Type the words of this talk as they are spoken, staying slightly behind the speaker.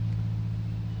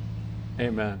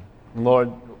Amen.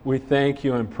 Lord, we thank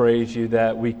you and praise you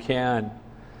that we can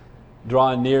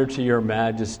draw near to your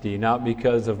majesty, not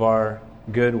because of our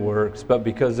good works, but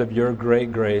because of your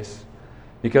great grace,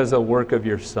 because of the work of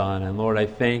your Son. And Lord, I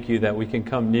thank you that we can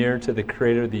come near to the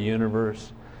Creator of the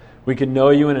universe. We can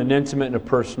know you in an intimate and a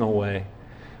personal way.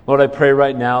 Lord, I pray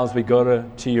right now as we go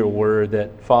to your word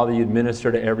that, Father, you'd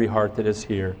minister to every heart that is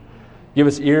here. Give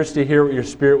us ears to hear what your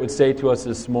Spirit would say to us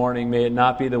this morning. May it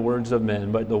not be the words of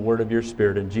men, but the word of your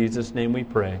Spirit. In Jesus' name we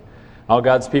pray. All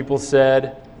God's people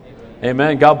said,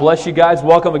 Amen. God bless you guys.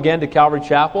 Welcome again to Calvary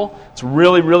Chapel. It's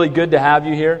really, really good to have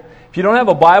you here. If you don't have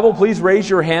a Bible, please raise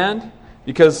your hand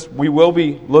because we will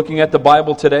be looking at the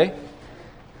Bible today.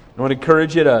 I want to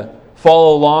encourage you to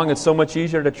follow along. It's so much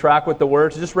easier to track with the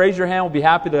words. Just raise your hand. We'll be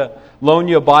happy to loan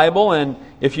you a Bible. And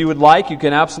if you would like, you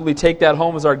can absolutely take that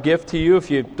home as our gift to you.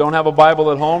 If you don't have a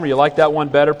Bible at home or you like that one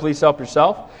better, please help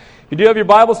yourself. If you do have your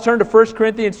Bibles, turn to 1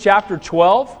 Corinthians chapter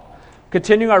 12.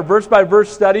 Continuing our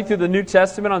verse-by-verse study through the New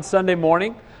Testament on Sunday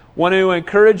morning. Want to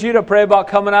encourage you to pray about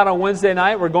coming out on Wednesday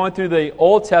night. We're going through the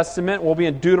Old Testament. We'll be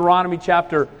in Deuteronomy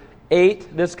chapter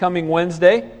 8 this coming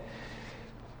Wednesday.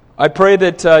 I pray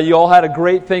that you all had a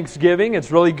great Thanksgiving.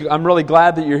 I'm really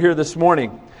glad that you're here this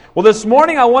morning. Well, this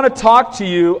morning I want to talk to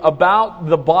you about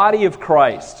the body of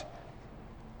Christ.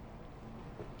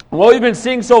 And what we've been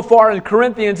seeing so far in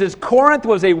Corinthians is Corinth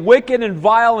was a wicked and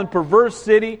vile and perverse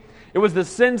city. It was the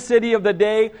sin city of the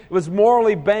day. It was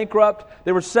morally bankrupt.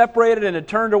 They were separated and had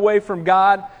turned away from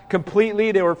God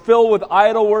completely. They were filled with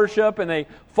idol worship and they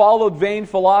followed vain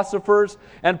philosophers.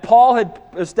 And Paul had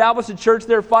established a church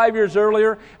there 5 years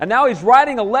earlier. And now he's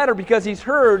writing a letter because he's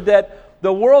heard that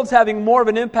the world's having more of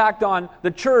an impact on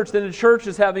the church than the church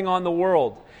is having on the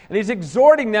world. And he's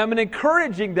exhorting them and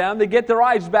encouraging them to get their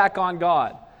eyes back on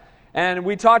God. And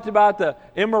we talked about the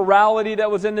immorality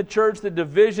that was in the church, the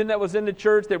division that was in the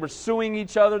church. They were suing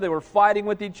each other. They were fighting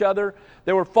with each other.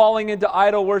 They were falling into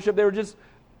idol worship. They were just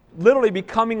literally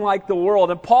becoming like the world.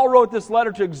 And Paul wrote this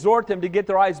letter to exhort them to get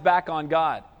their eyes back on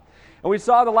God. And we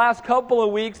saw the last couple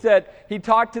of weeks that he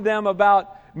talked to them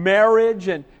about marriage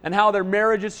and how their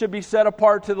marriages should be set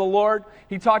apart to the Lord.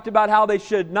 He talked about how they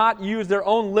should not use their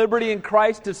own liberty in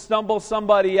Christ to stumble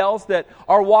somebody else, that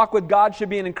our walk with God should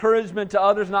be an encouragement to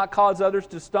others, not cause others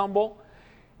to stumble.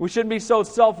 We shouldn't be so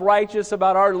self-righteous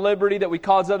about our liberty that we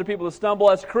cause other people to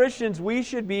stumble. As Christians, we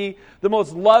should be the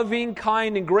most loving,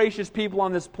 kind, and gracious people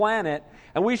on this planet,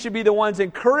 and we should be the ones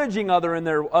encouraging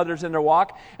others in their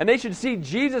walk, and they should see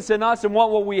Jesus in us and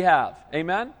want what we have.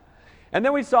 Amen? And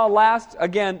then we saw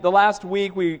the last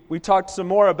week, we talked some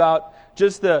more about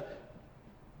just the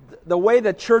way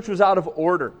the church was out of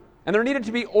order. And there needed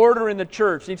to be order in the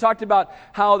church. He talked about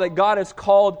how that God has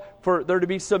called for there to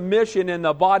be submission in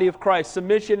the body of Christ,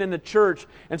 submission in the church,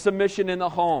 and submission in the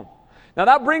home. Now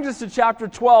that brings us to chapter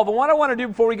 12. And what I want to do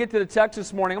before we get to the text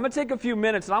this morning, I'm going to take a few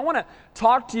minutes and I want to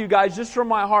talk to you guys just from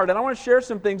my heart. And I want to share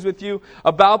some things with you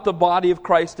about the body of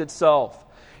Christ itself.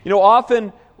 You know,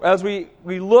 often as we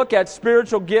look at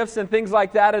spiritual gifts and things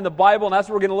like that in the Bible, and that's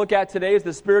what we're going to look at today is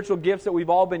the spiritual gifts that we've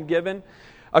all been given.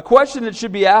 A question that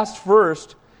should be asked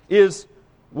first is,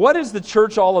 what is the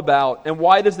church all about and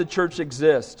why does the church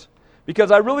exist? Because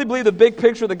I really believe the big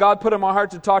picture that God put in my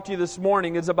heart to talk to you this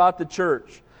morning is about the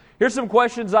church. Here's some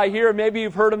questions I hear. Maybe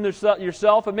you've heard them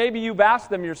yourself, and maybe you've asked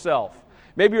them yourself.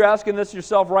 Maybe you're asking this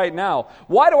yourself right now.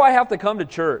 Why do I have to come to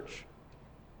church?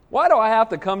 Why do I have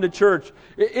to come to church?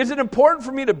 Is it important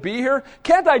for me to be here?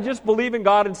 Can't I just believe in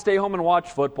God and stay home and watch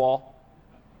football?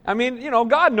 I mean,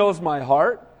 God knows my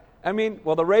heart. I mean,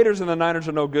 well, the Raiders and the Niners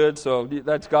are no good, so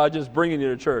that's God just bringing you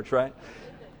to church, right?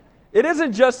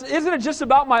 Isn't it just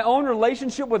about my own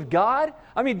relationship with God?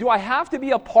 I mean, do I have to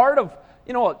be a part of,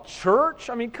 a church?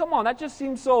 I mean, come on, that just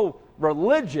seems so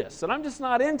religious, and I'm just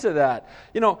not into that.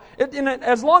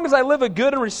 As long as I live a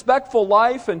good and respectful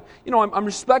life, and I'm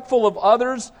respectful of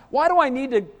others, why do I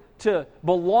need to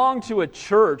belong to a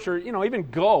church or even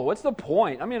go? What's the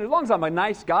point? I mean, as long as I'm a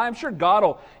nice guy, I'm sure God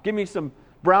will give me some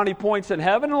brownie points in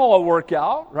heaven, and it'll all work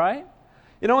out, right?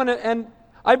 And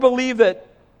I believe that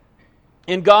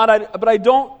in God, but I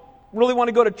don't really want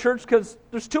to go to church because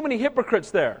there's too many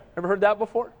hypocrites there. Ever heard that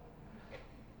before?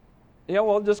 Yeah,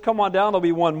 well, just come on down, there'll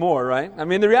be one more, right? I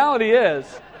mean, the reality is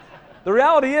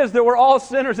that we're all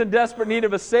sinners in desperate need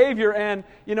of a Savior, and,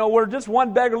 we're just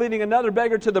one beggar leading another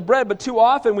beggar to the bread, but too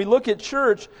often we look at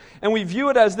church and we view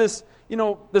it as this,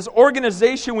 this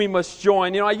organization we must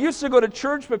join. I used to go to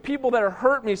church, but people that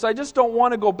hurt me, so I just don't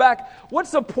want to go back.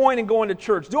 What's the point in going to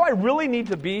church? Do I really need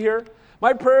to be here?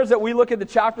 My prayer is that we look at the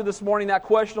chapter this morning, that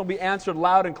question will be answered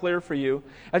loud and clear for you,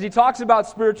 as he talks about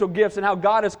spiritual gifts and how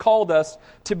God has called us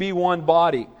to be one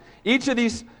body. Each of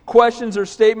these questions or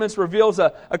statements reveals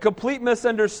a complete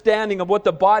misunderstanding of what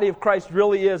the body of Christ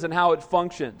really is and how it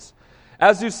functions.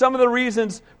 As do some of the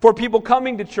reasons for people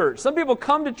coming to church. Some people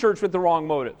come to church with the wrong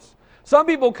motives. Some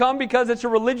people come because it's a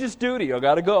religious duty. I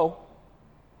got to go.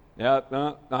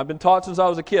 Yeah, I've been taught since I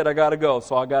was a kid, I got to go,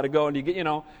 so I got to go. And you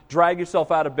get, drag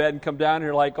yourself out of bed and come down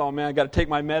here like, oh man, I got to take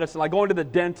my medicine. Like going to the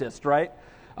dentist, right?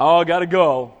 Oh, I got to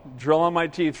go. Drill on my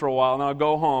teeth for a while, and I'll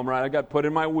go home, right? I got to put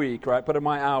in my week, right? Put in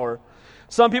my hour.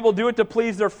 Some people do it to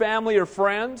please their family or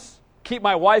friends. Keep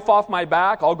my wife off my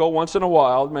back. I'll go once in a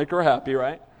while, make her happy,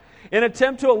 right? In an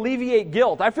attempt to alleviate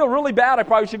guilt. I feel really bad. I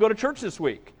probably should go to church this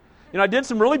week. I did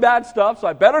some really bad stuff, so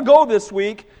I better go this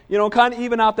week, kind of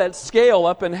even out that scale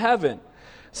up in heaven.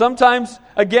 Sometimes,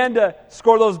 again, to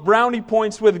score those brownie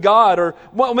points with God, or,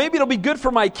 well, maybe it'll be good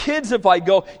for my kids if I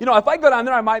go. If I go down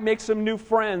there, I might make some new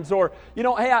friends, or,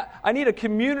 hey, I need a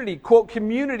community, quote,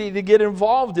 community to get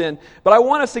involved in. But I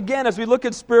want us, again, as we look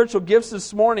at spiritual gifts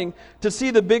this morning, to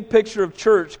see the big picture of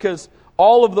church, because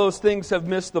all of those things have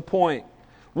missed the point.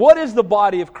 What is the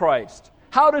body of Christ?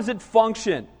 How does it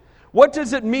function? What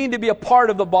does it mean to be a part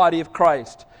of the body of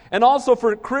Christ? And also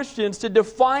for Christians to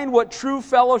define what true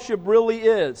fellowship really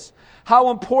is. How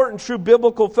important true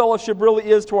biblical fellowship really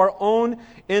is to our own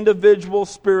individual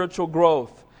spiritual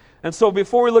growth. And so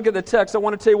before we look at the text, I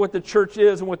want to tell you what the church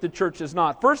is and what the church is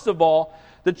not. First of all,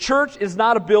 the church is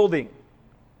not a building.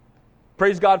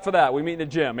 Praise God for that. We meet in a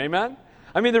gym. Amen?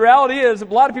 The reality is, a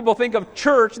lot of people think of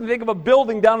church and they think of a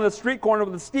building down in the street corner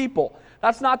with a steeple.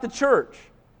 That's not the church.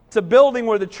 It's a building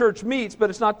where the church meets, but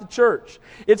it's not the church.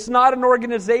 It's not an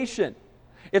organization.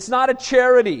 It's not a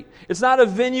charity. It's not a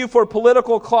venue for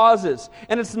political causes.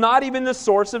 And it's not even the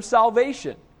source of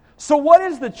salvation. So what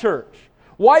is the church?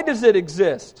 Why does it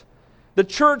exist? The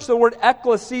church, the word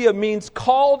ecclesia, means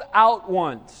called out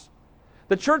ones.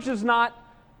 The church is not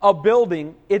a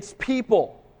building, it's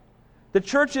people. The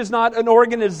church is not an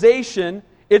organization,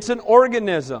 it's an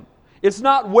organism. It's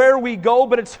not where we go,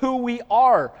 but it's who we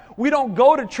are. We don't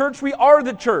go to church, we are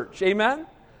the church. Amen?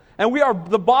 And we are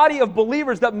the body of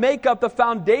believers that make up the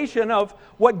foundation of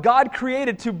what God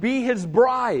created to be His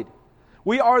bride.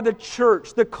 We are the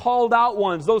church, the called out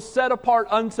ones, those set apart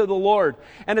unto the Lord.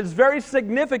 And it's very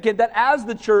significant that as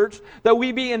the church, that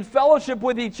we be in fellowship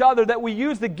with each other, that we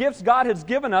use the gifts God has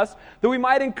given us, that we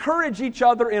might encourage each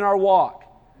other in our walk.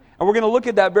 And we're going to look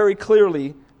at that very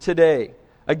clearly today.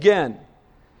 Again,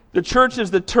 the church is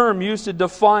the term used to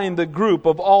define the group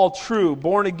of all true,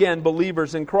 born-again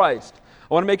believers in Christ.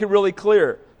 I want to make it really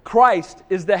clear. Christ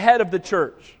is the head of the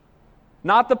church,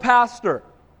 not the pastor.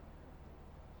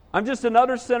 I'm just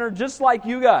another sinner just like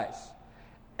you guys.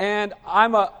 And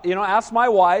ask my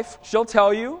wife, she'll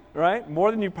tell you, right, more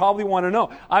than you probably want to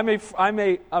know. I'm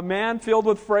a man filled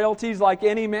with frailties like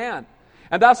any man.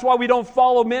 And that's why we don't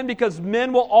follow men, because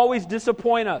men will always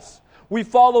disappoint us. We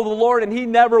follow the Lord and He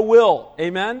never will.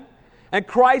 Amen? And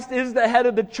Christ is the head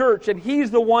of the church and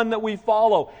He's the one that we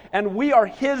follow. And we are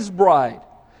His bride.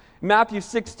 Matthew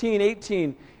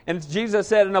 16:18, and Jesus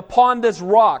said, and upon this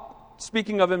rock,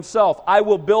 speaking of Himself, I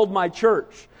will build my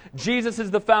church. Jesus is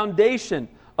the foundation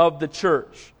of the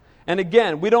church. And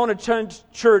again, we don't attend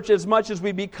church as much as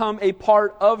we become a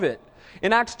part of it.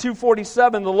 In Acts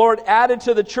 2:47, the Lord added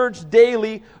to the church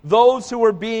daily those who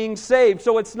were being saved.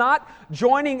 So it's not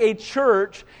joining a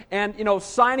church and,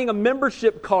 signing a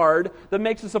membership card that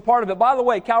makes us a part of it. By the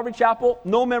way, Calvary Chapel,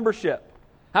 no membership.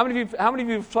 How many of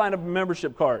you have signed a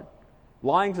membership card?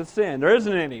 Lying's a sin. There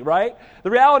isn't any, right? The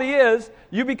reality is,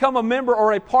 you become a member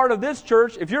or a part of this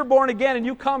church. If you're born again and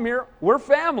you come here, we're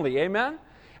family. Amen?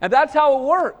 And that's how it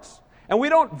works. And we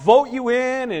don't vote you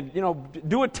in and,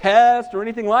 do a test or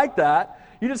anything like that.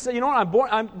 You just say,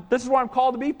 this is what I'm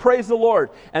called to be. Praise the Lord.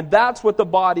 And that's what the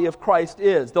body of Christ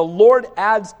is. The Lord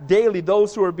adds daily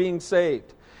those who are being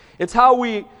saved. It's how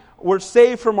we were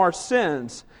saved from our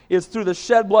sins. It's through the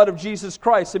shed blood of Jesus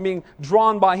Christ and being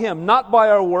drawn by Him, not by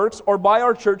our works or by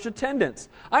our church attendance.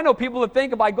 I know people that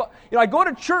think if I go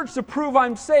to church to prove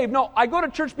I'm saved. No, I go to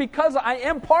church because I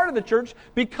am part of the church,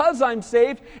 because I'm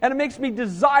saved, and it makes me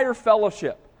desire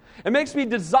fellowship. It makes me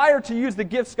desire to use the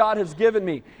gifts God has given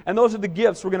me. And those are the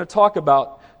gifts we're going to talk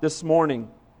about this morning.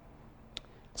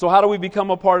 So how do we become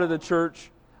a part of the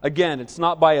church? Again, it's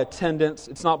not by attendance,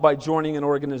 it's not by joining an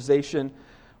organization,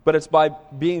 but it's by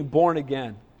being born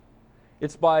again.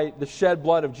 It's by the shed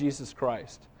blood of Jesus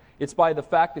Christ. It's by the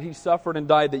fact that He suffered and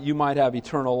died that you might have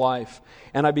eternal life.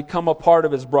 And I become a part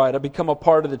of His bride. I become a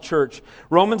part of the church.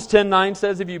 Romans 10:9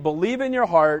 says, if you believe in your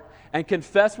heart and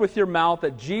confess with your mouth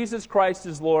that Jesus Christ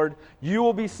is Lord, you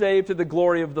will be saved to the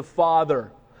glory of the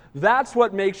Father. That's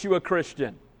what makes you a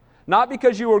Christian. Not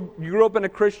because you grew up in a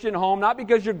Christian home, not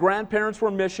because your grandparents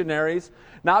were missionaries,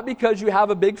 not because you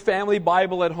have a big family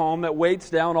Bible at home that weights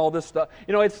down all this stuff.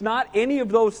 It's not any of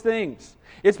those things.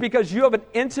 It's because you have an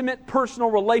intimate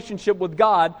personal relationship with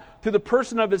God through the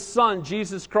person of His Son,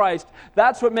 Jesus Christ.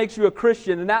 That's what makes you a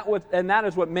Christian, and that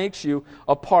is what makes you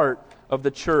a part of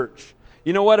the church.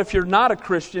 You know what? If you're not a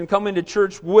Christian, coming to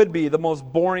church would be the most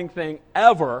boring thing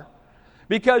ever,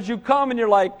 because you come and you're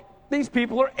like, these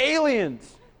people are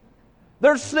aliens.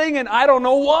 They're singing, I don't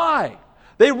know why.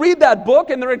 They read that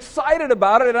book and they're excited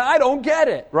about it, and I don't get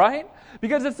it, right?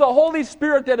 Because it's the Holy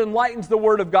Spirit that enlightens the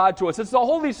Word of God to us. It's the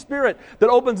Holy Spirit that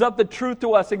opens up the truth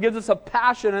to us and gives us a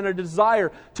passion and a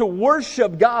desire to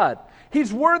worship God.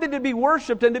 He's worthy to be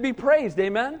worshiped and to be praised,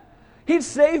 amen? He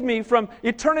saved me from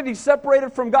eternity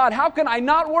separated from God. How can I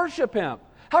not worship Him?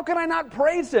 How can I not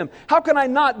praise Him? How can I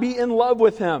not be in love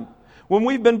with Him? When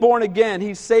we've been born again,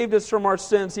 He saved us from our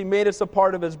sins. He made us a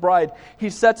part of His bride. He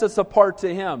sets us apart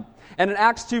to Him. And in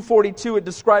Acts 2:42, it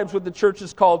describes what the church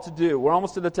is called to do. We're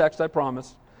almost to the text, I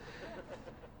promise.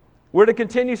 We're to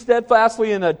continue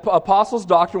steadfastly in the apostles'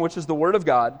 doctrine, which is the Word of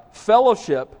God,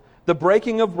 fellowship, the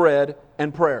breaking of bread,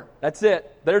 and prayer. That's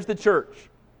it. There's the church.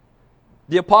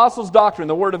 The apostles' doctrine,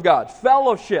 the Word of God.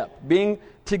 Fellowship, being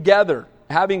together,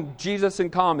 having Jesus in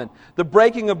common. The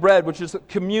breaking of bread, which is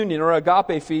communion or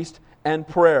agape feast, and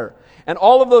prayer. And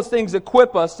all of those things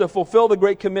equip us to fulfill the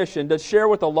Great Commission, to share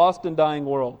with a lost and dying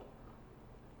world.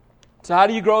 So how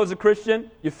do you grow as a Christian?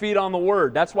 You feed on the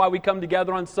Word. That's why we come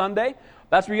together on Sunday.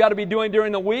 That's what you got to be doing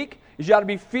during the week, is you got to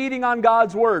be feeding on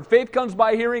God's Word. Faith comes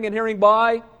by hearing, and hearing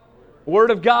by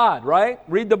Word of God, right?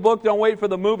 Read the book, don't wait for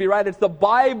the movie, right? It's the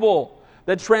Bible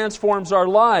that transforms our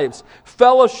lives.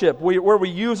 Fellowship, where we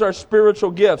use our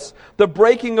spiritual gifts. The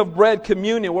breaking of bread,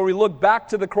 communion, where we look back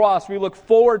to the cross, we look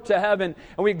forward to heaven,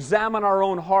 and we examine our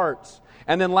own hearts.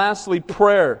 And then lastly,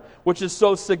 prayer, which is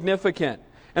so significant.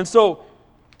 And so,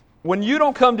 when you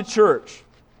don't come to church,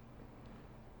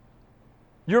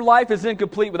 your life is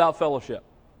incomplete without fellowship.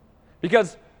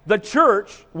 Because the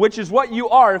church, which is what you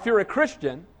are if you're a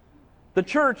Christian, the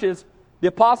church is the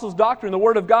apostles' doctrine, the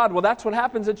Word of God. Well, that's what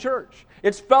happens at church.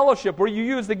 It's fellowship, where you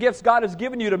use the gifts God has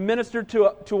given you to minister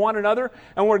to one another,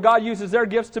 and where God uses their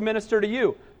gifts to minister to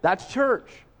you. That's church.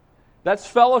 That's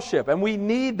fellowship, and we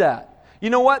need that. You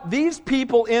know what? These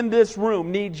people in this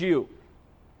room need you.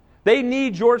 They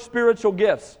need your spiritual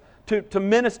gifts to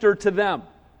minister to them.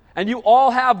 And you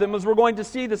all have them, as we're going to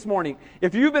see this morning.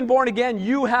 If you've been born again,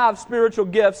 you have spiritual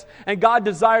gifts, and God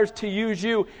desires to use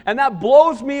you. And that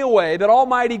blows me away that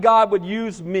Almighty God would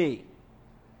use me.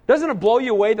 Doesn't it blow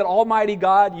you away that Almighty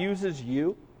God uses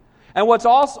you? And what's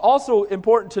also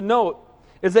important to note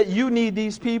is that you need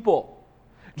these people.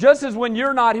 Just as when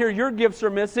you're not here, your gifts are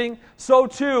missing, so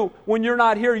too, when you're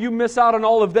not here, you miss out on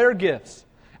all of their gifts.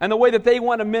 And the way that they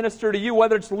want to minister to you,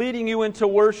 whether it's leading you into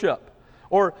worship,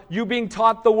 or you being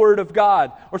taught the Word of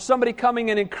God, or somebody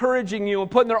coming and encouraging you and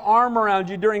putting their arm around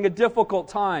you during a difficult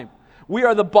time. We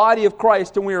are the body of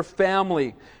Christ, and we are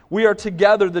family. We are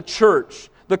together, the church,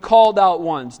 the called out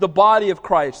ones, the body of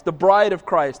Christ, the bride of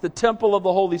Christ, the temple of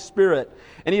the Holy Spirit.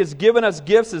 And He has given us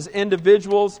gifts as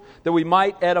individuals that we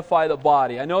might edify the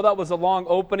body. I know that was a long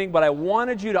opening, but I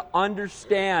wanted you to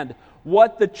understand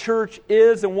what the church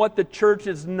is and what the church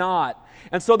is not.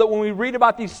 And so that when we read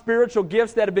about these spiritual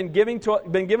gifts that have been given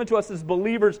to us as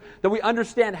believers, that we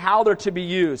understand how they're to be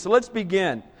used. So let's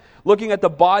begin looking at the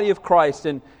body of Christ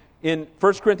in 1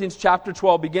 Corinthians chapter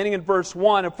 12, beginning in verse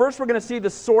 1. And first we're going to see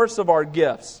the source of our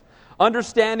gifts,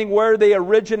 understanding where they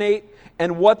originate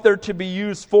and what they're to be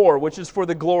used for, which is for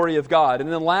the glory of God.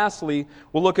 And then lastly,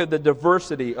 we'll look at the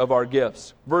diversity of our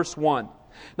gifts. Verse 1.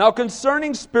 Now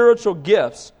concerning spiritual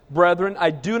gifts, brethren,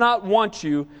 I do not want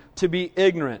you to be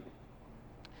ignorant.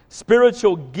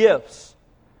 Spiritual gifts,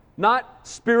 not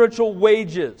spiritual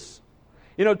wages.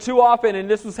 You know, too often, and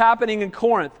this was happening in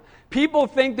Corinth, people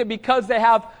think that because they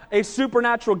have a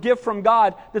supernatural gift from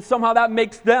God, that somehow that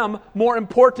makes them more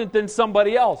important than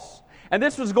somebody else. And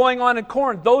this was going on in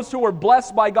Corinth. Those who were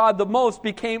blessed by God the most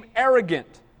became arrogant.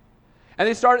 And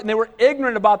they were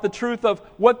ignorant about the truth of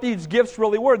what these gifts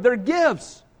really were. They're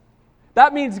gifts.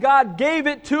 That means God gave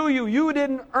it to you. You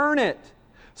didn't earn it.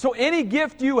 So any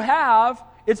gift you have,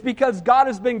 it's because God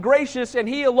has been gracious and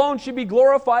He alone should be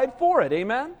glorified for it.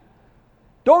 Amen?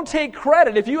 Don't take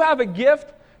credit. If you have a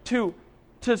gift to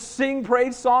sing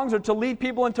praise songs or to lead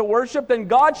people into worship, then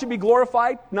God should be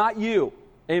glorified, not you.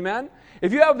 Amen?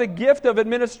 If you have the gift of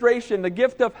administration, the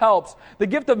gift of helps, the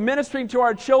gift of ministering to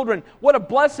our children, what a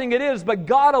blessing it is, but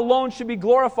God alone should be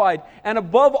glorified. And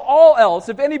above all else,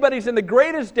 if anybody's in the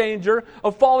greatest danger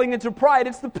of falling into pride,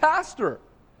 it's the pastor.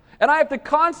 And I have to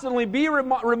constantly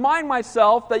remind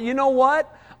myself that, you know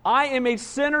what? I am a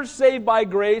sinner saved by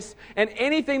grace, and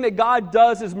anything that God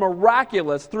does is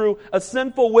miraculous through a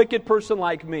sinful, wicked person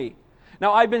like me.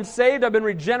 Now, I've been saved, I've been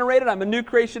regenerated, I'm a new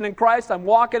creation in Christ, I'm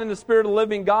walking in the Spirit of the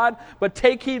living God, but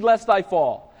take heed lest I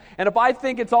fall. And if I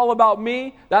think it's all about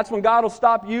me, that's when God will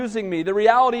stop using me. The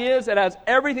reality is it has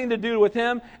everything to do with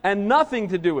Him and nothing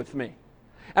to do with me.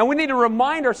 And we need to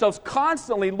remind ourselves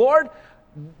constantly, Lord,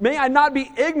 may I not be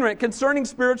ignorant concerning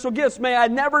spiritual gifts. May I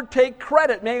never take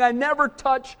credit. May I never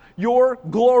touch your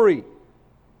glory.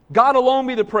 God alone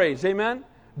be the praise. Amen?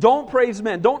 Don't praise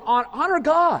men. Don't honor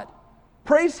God.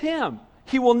 Praise Him.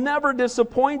 He will never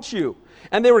disappoint you.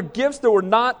 And they were gifts that were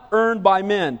not earned by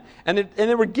men. And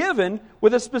they were given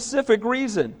with a specific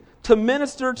reason, to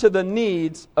minister to the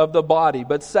needs of the body.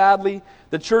 But sadly,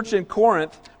 the church in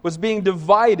Corinth was being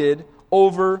divided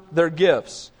over their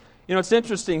gifts. You know, it's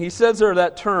interesting. He says there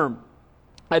that term,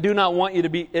 I do not want you to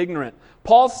be ignorant.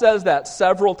 Paul says that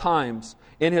several times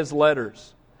in his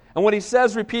letters. And what he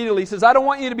says repeatedly, he says, I don't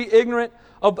want you to be ignorant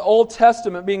of the Old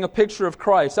Testament being a picture of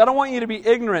Christ. I don't want you to be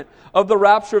ignorant of the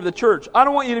rapture of the church. I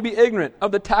don't want you to be ignorant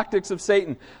of the tactics of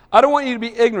Satan. I don't want you to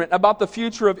be ignorant about the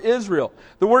future of Israel.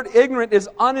 The word ignorant is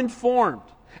uninformed.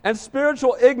 And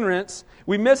spiritual ignorance,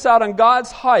 we miss out on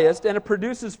God's highest, and it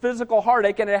produces physical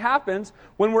heartache, and it happens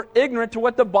when we're ignorant to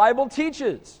what the Bible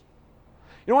teaches.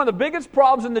 You know, one of the biggest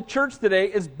problems in the church today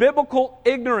is biblical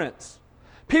ignorance.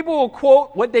 People will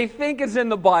quote what they think is in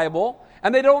the Bible,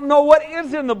 and they don't know what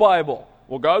is in the Bible.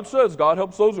 Well, God says God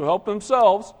helps those who help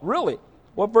themselves. Really?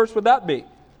 What verse would that be?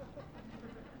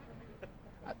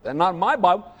 Not in my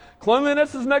Bible.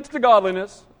 Cleanliness is next to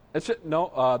godliness. That's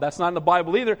not in the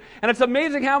Bible either. And it's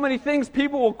amazing how many things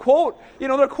people will quote. You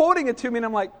know, they're quoting it to me, and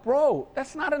I'm like, bro,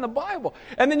 that's not in the Bible.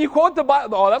 And then you quote the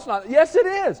Bible. Oh, that's not. Yes, it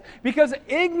is. Because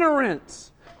ignorance.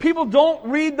 People don't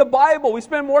read the Bible. We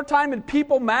spend more time in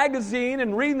People magazine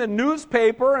and reading the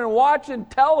newspaper and watching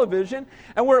television,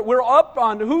 and we're up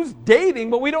on who's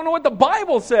dating, but we don't know what the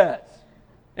Bible says.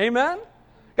 Amen?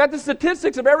 Got the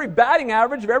statistics of every batting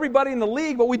average of everybody in the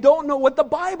league, but we don't know what the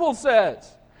Bible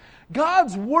says.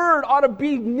 God's Word ought to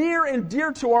be near and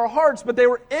dear to our hearts, but they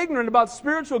were ignorant about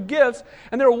spiritual gifts,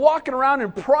 and they were walking around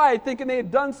in pride thinking they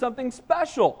had done something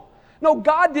special. No,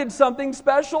 God did something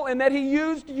special in that He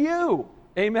used you.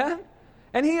 Amen?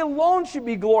 And He alone should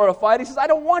be glorified. He says, I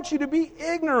don't want you to be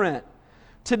ignorant.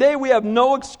 Today we have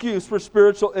no excuse for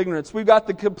spiritual ignorance. We've got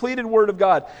the completed Word of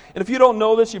God. And if you don't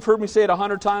know this, you've heard me say it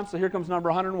 100 times, so here comes number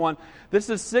 101. This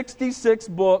is 66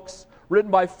 books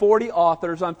written by 40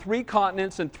 authors on 3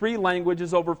 continents and 3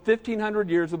 languages over 1,500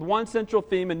 years with one central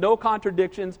theme and no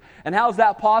contradictions. And how's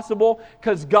that possible?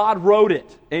 Because God wrote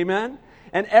it. Amen?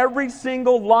 And every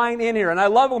single line in here, and I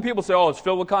love when people say, oh, it's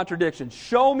filled with contradictions.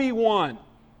 Show me one.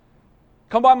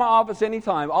 Come by my office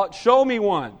anytime. Show me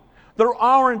one. There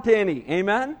aren't any.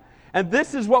 Amen? And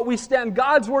this is what we stand.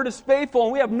 God's Word is faithful,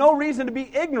 and we have no reason to be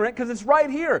ignorant because it's right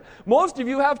here. Most of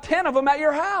you have 10 of them at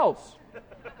your house.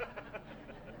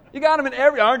 You got them in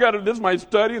every. This is my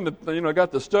study, and I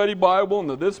got the study Bible, and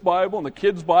this Bible, and the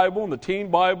kids Bible, and the teen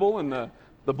Bible, and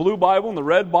the blue Bible, and the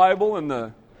red Bible, and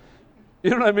you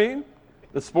know what I mean?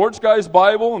 The sports guy's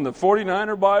Bible, and the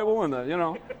 49er Bible, and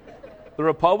the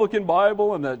Republican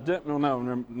Bible, and I don't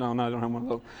have one of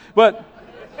those. But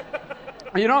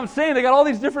you know what I'm saying? They got all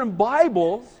these different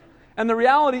Bibles, and the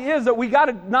reality is that we got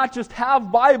to not just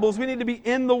have Bibles, we need to be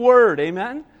in the Word.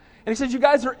 Amen? And he says, you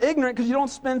guys are ignorant because you don't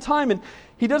spend time. And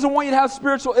he doesn't want you to have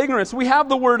spiritual ignorance. We have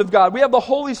the Word of God. We have the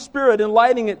Holy Spirit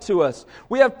enlightening it to us.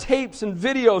 We have tapes and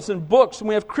videos and books, and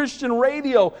we have Christian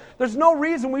radio. There's no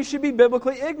reason we should be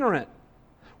biblically ignorant.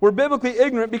 We're biblically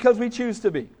ignorant because we choose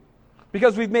to be.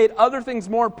 Because we've made other things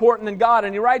more important than God.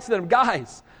 And he writes to them,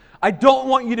 guys, I don't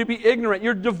want you to be ignorant.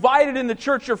 You're divided in the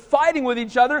church. You're fighting with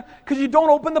each other because you don't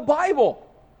open the Bible.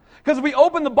 Because if we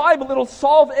open the Bible, it'll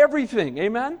solve everything.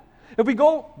 Amen? If we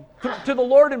go to the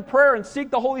Lord in prayer and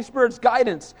seek the Holy Spirit's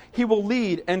guidance, He will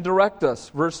lead and direct us.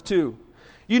 Verse 2.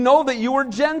 You know that you were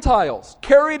Gentiles,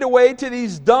 carried away to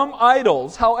these dumb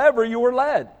idols, however you were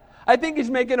led. I think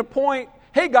he's making a point.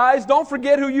 Hey guys, don't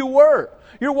forget who you were.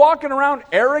 You're walking around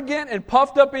arrogant and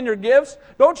puffed up in your gifts.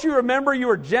 Don't you remember you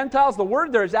were Gentiles? The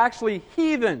word there is actually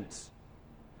heathens.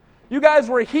 You guys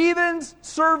were heathens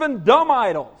serving dumb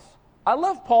idols. I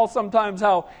love Paul sometimes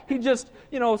how he just,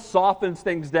 softens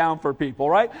things down for people,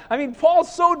 right? I mean,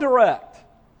 Paul's so direct.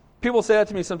 People say that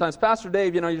to me sometimes, Pastor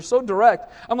Dave, you're so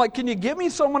direct. I'm like, can you give me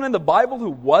someone in the Bible who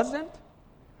wasn't?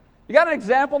 You got an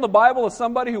example in the Bible of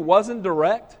somebody who wasn't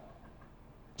direct?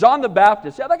 John the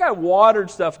Baptist. Yeah, that guy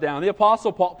watered stuff down. The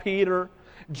Apostle Peter.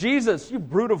 Jesus, you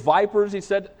brood of vipers, he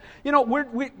said,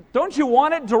 don't you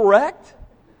want it direct?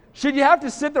 Should you have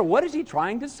to sit there? What is he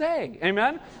trying to say?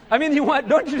 Amen? I mean,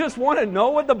 don't you just want to know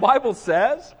what the Bible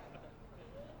says?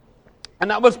 And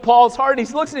that was Paul's heart. He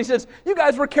looks and he says, you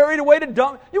guys were carried away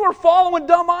you were following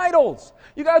dumb idols.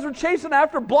 You guys were chasing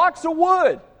after blocks of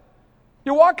wood.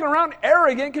 You're walking around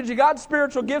arrogant because you got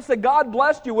spiritual gifts that God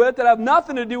blessed you with that have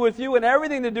nothing to do with you and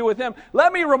everything to do with Him.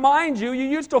 Let me remind you, you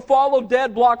used to follow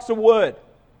dead blocks of wood.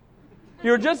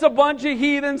 You're just a bunch of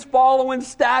heathens following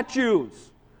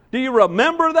statues. Do you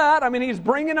remember that? I mean, he's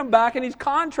bringing them back and he's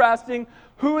contrasting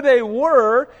who they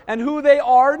were and who they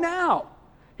are now.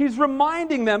 He's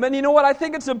reminding them. And you know what? I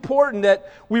think it's important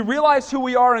that we realize who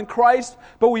we are in Christ,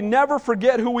 but we never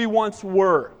forget who we once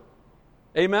were.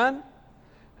 Amen?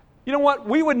 You know what?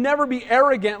 We would never be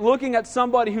arrogant looking at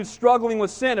somebody who's struggling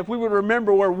with sin if we would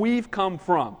remember where we've come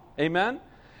from. Amen?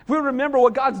 If we would remember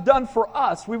what God's done for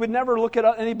us, we would never look at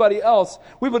anybody else.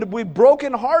 We would be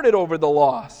brokenhearted over the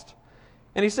lost.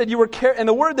 And he said, and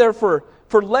the word there for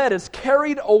led is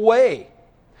carried away.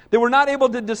 They were not able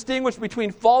to distinguish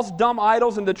between false dumb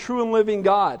idols and the true and living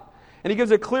God. And he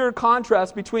gives a clear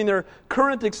contrast between their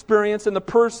current experience and the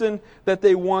person that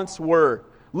they once were.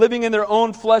 Living in their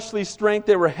own fleshly strength,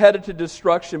 they were headed to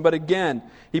destruction. But again,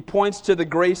 he points to the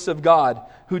grace of God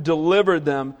who delivered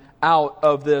them out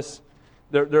of this,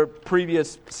 their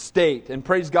previous state. And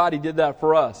praise God, he did that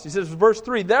for us. He says, verse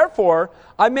 3, therefore,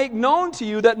 I make known to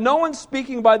you that no one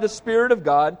speaking by the Spirit of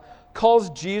God calls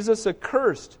Jesus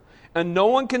accursed. And no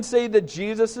one can say that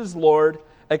Jesus is Lord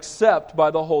except by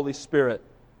the Holy Spirit.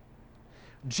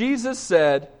 Jesus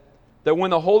said that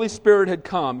when the Holy Spirit had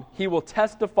come, He will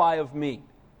testify of me.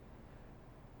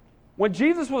 When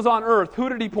Jesus was on earth, who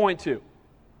did He point to?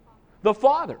 The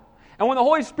Father. And when the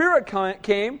Holy Spirit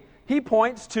came, He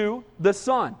points to the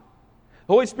Son.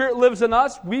 The Holy Spirit lives in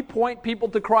us. We point people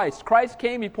to Christ. Christ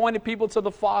came, He pointed people to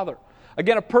the Father.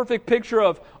 Again, a perfect picture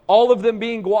of all of them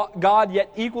being God,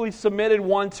 yet equally submitted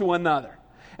one to another.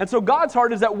 And so God's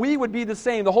heart is that we would be the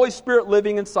same, the Holy Spirit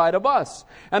living inside of us.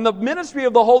 And the ministry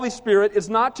of the Holy Spirit is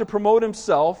not to promote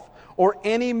Himself or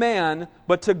any man,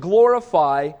 but to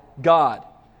glorify God.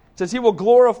 It says He will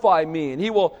glorify me, and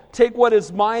He will take what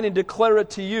is mine and declare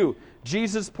it to you.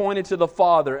 Jesus pointed to the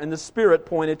Father, and the Spirit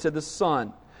pointed to the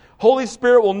Son. Holy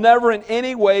Spirit will never in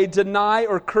any way deny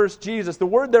or curse Jesus. The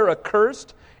word there,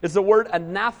 accursed, is the word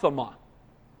anathema.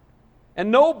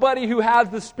 And nobody who has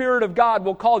the Spirit of God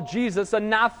will call Jesus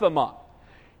anathema.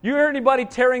 You hear anybody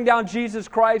tearing down Jesus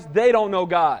Christ, they don't know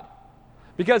God.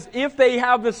 Because if they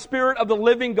have the Spirit of the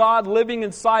living God living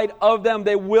inside of them,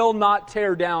 they will not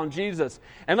tear down Jesus.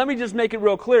 And let me just make it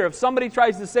real clear. If somebody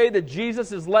tries to say that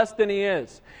Jesus is less than He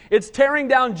is, it's tearing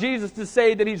down Jesus to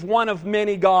say that He's one of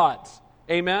many gods.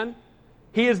 Amen?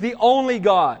 He is the only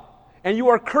God. And you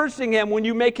are cursing Him when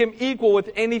you make Him equal with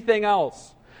anything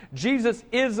else. Jesus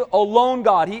is alone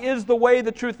God. He is the way,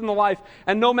 the truth, and the life.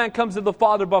 And no man comes to the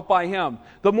Father but by Him.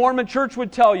 The Mormon church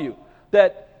would tell you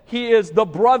that He is the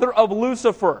brother of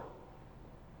Lucifer.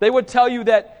 They would tell you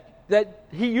that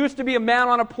He used to be a man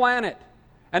on a planet.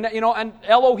 And and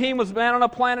Elohim was a man on a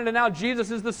planet, and now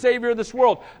Jesus is the Savior of this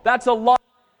world. That's a lie.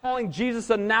 Calling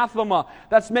Jesus anathema.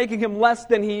 That's making Him less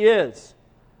than He is.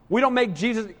 We don't make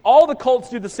Jesus... All the cults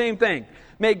do the same thing.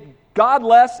 Make God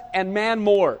less and man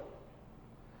more.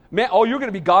 Man, you're going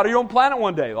to be God of your own planet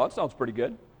one day. Well, that sounds pretty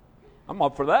good. I'm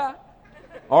up for that.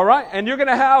 All right? And you're going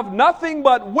to have nothing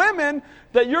but women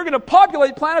that you're going to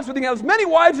populate planets with. You can have as many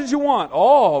wives as you want.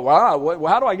 Oh, wow.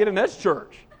 How do I get in this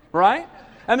church? Right?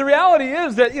 And the reality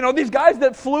is that, these guys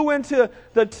that flew into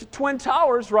the Twin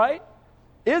Towers, right?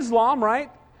 Islam,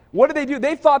 right? What did they do?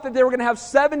 They thought that they were going to have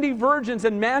 70 virgins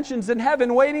and mansions in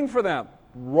heaven waiting for them.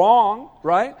 Wrong,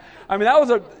 right? I mean, that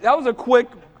was a quick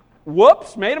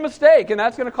whoops, made a mistake, and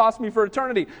that's going to cost me for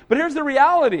eternity. But here's the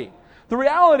reality. The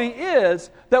reality is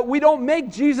that we don't make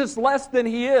Jesus less than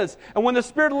He is. And when the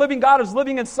Spirit of the living God is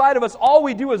living inside of us, all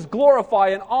we do is glorify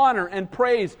and honor and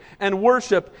praise and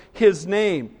worship His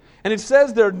name. And it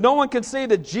says there, no one can say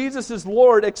that Jesus is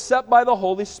Lord except by the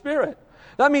Holy Spirit.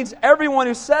 That means everyone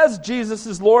who says Jesus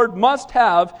is Lord must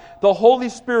have the Holy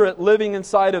Spirit living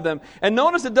inside of them. And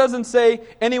notice it doesn't say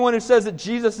anyone who says that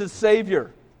Jesus is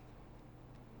Savior.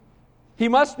 He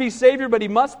must be Savior, but He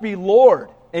must be Lord.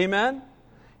 Amen?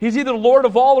 He's either Lord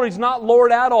of all or He's not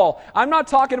Lord at all. I'm not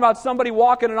talking about somebody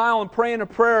walking an aisle and praying a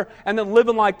prayer and then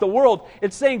living like the world.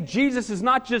 It's saying Jesus is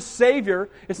not just Savior.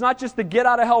 It's not just the get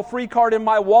out of hell free card in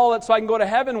my wallet so I can go to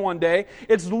heaven one day.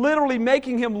 It's literally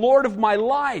making Him Lord of my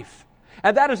life.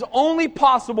 And that is only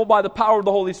possible by the power of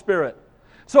the Holy Spirit.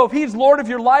 So if He's Lord of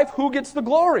your life, who gets the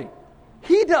glory?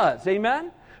 He does.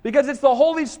 Amen? Because it's the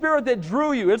Holy Spirit that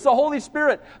drew you. It's the Holy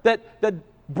Spirit that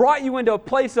brought you into a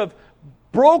place of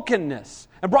brokenness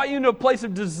and brought you into a place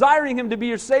of desiring Him to be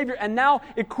your Savior, and now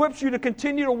equips you to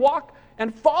continue to walk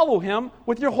and follow Him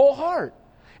with your whole heart.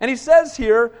 And He says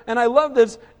here, and I love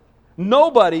this,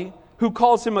 nobody who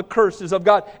calls Him accursed is of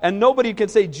God, and nobody can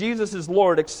say Jesus is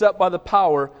Lord except by the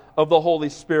power of the Holy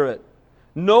Spirit.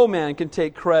 No man can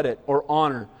take credit or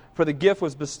honor, for the gift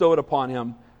was bestowed upon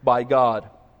him by God.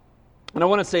 And I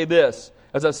want to say this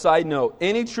as a side note.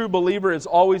 Any true believer is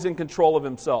always in control of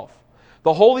himself.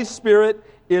 The Holy Spirit,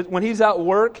 when He's at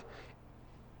work,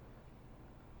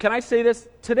 can I say this?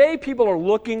 Today people are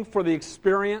looking for the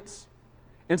experience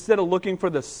instead of looking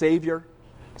for the Savior,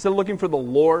 instead of looking for the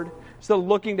Lord, instead of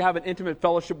looking to have an intimate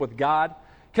fellowship with God.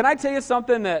 Can I tell you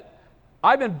something that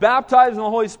I've been baptized in the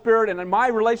Holy Spirit, and in my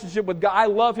relationship with God, I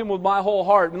love Him with my whole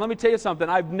heart. And let me tell you something,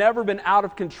 I've never been out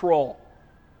of control.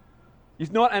 You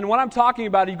know what? And when I'm talking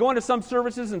about it, you go into some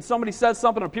services and somebody says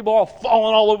something and people are all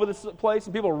falling all over this place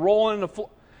and people are rolling in the floor.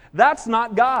 That's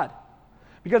not God.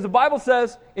 Because the Bible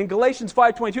says in Galatians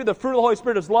 5:22, the fruit of the Holy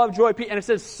Spirit is love, joy, peace, and it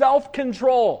says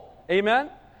self-control. Amen?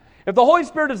 If the Holy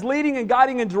Spirit is leading and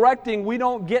guiding and directing, we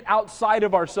don't get outside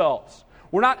of ourselves.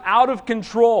 We're not out of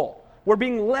control. We're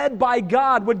being led by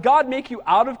God. Would God make you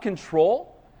out of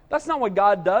control? That's not what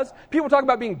God does. People talk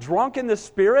about being drunk in the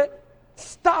Spirit.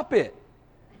 Stop it.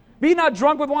 Be not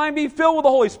drunk with wine, be filled with the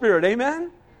Holy Spirit. Amen?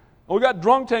 We got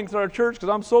drunk tanks in our church because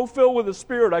I'm so filled with the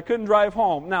Spirit I couldn't drive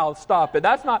home. Now, stop it.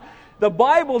 That's not, the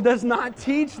Bible does not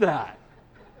teach that.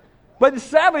 But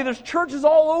sadly, there's churches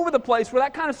all over the place where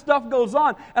that kind of stuff goes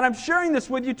on. And I'm sharing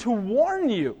this with you to warn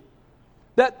you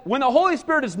that when the Holy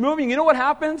Spirit is moving, you know what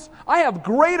happens? I have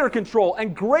greater control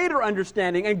and greater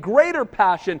understanding and greater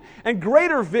passion and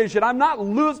greater vision. I'm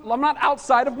not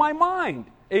outside of my mind.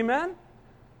 Amen?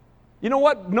 You know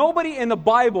what? Nobody in the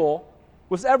Bible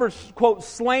was ever, quote,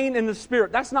 slain in the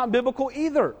Spirit. That's not biblical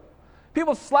either.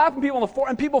 People slapping people on the floor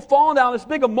and people falling down this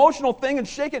big emotional thing and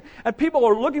shaking, and people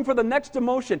are looking for the next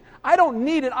emotion. I don't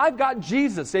need it. I've got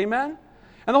Jesus. Amen?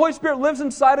 And the Holy Spirit lives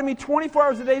inside of me 24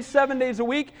 hours a day, 7 days a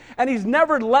week, and He's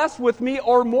never less with me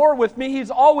or more with me.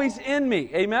 He's always in me.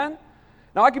 Amen?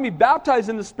 Now, I can be baptized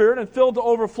in the Spirit and filled to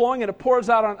overflowing, and it pours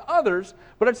out on others,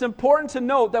 but it's important to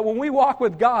note that when we walk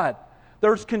with God,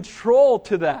 there's control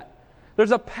to that. There's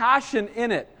a passion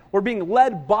in it. We're being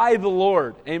led by the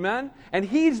Lord. Amen? And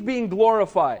He's being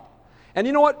glorified. And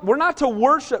you know what? We're not to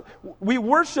worship. We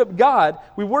worship God.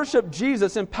 We worship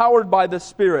Jesus empowered by the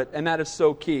Spirit. And that is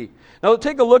so key. Now,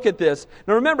 take a look at this.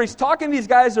 Now, remember, He's talking to these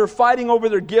guys that are fighting over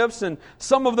their gifts. And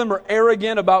some of them are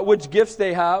arrogant about which gifts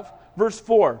they have. Verse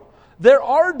 4. There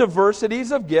are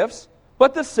diversities of gifts,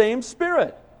 but the same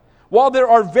Spirit. While there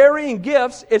are varying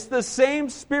gifts, it's the same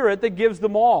Spirit that gives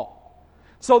them all.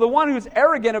 So the one who's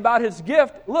arrogant about his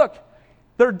gift, look,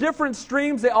 they're different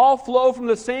streams. They all flow from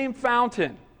the same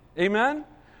fountain. Amen?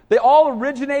 They all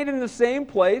originate in the same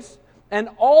place, and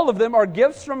all of them are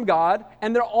gifts from God,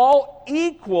 and they're all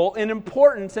equal in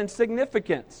importance and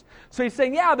significance. So he's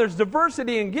saying, yeah, there's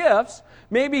diversity in gifts.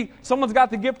 Maybe someone's got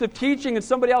the gift of teaching and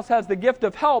somebody else has the gift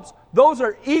of helps. Those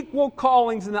are equal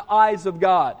callings in the eyes of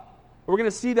God. We're going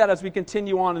to see that as we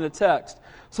continue on in the text.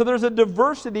 So there's a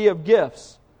diversity of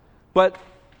gifts, but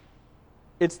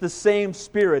it's the same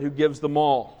Spirit who gives them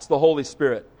all. It's the Holy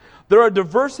Spirit. There are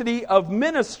diversity of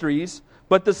ministries,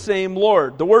 but the same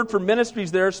Lord. The word for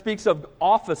ministries there speaks of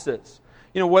offices.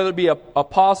 You know, whether it be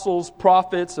apostles,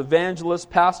 prophets, evangelists,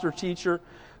 pastor, teacher.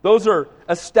 Those are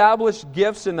established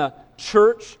gifts in the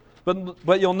church.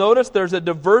 But you'll notice there's a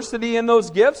diversity in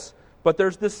those gifts, but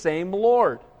there's the same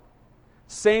Lord.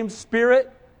 Same Spirit,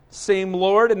 same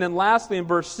Lord. And then lastly in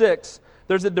verse 6,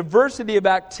 there's a diversity of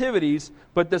activities,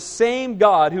 but the same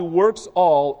God who works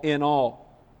all in all.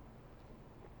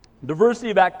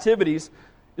 Diversity of activities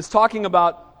is talking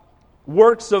about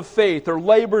works of faith or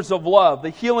labors of love, the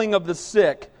healing of the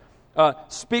sick,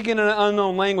 speaking in an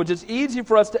unknown language. It's easy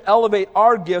for us to elevate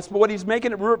our gifts, but what he's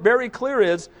making it very clear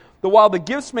is that while the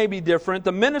gifts may be different,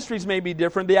 the ministries may be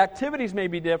different, the activities may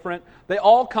be different, they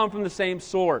all come from the same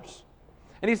source.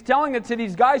 And he's telling it to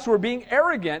these guys who are being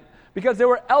arrogant because they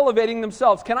were elevating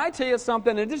themselves. Can I tell you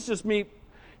something? And this is just me.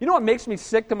 You know what makes me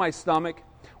sick to my stomach?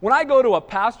 When I go to a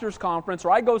pastor's conference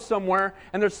or I go somewhere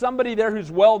and there's somebody there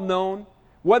who's well known,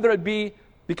 whether it be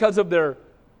because of their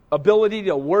ability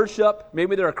to worship,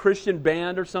 maybe they're a Christian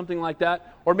band or something like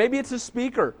that, or maybe it's a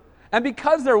speaker. And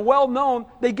because they're well known,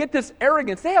 they get this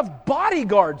arrogance. They have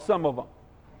bodyguards, some of them.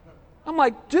 I'm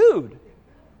like, dude,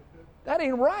 that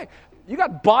ain't right. You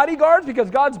got bodyguards because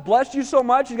God's blessed you so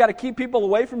much, you got to keep people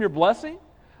away from your blessing?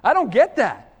 I don't get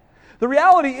that. The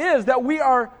reality is that we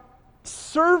are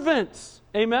Servants.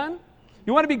 Amen?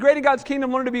 You want to be great in God's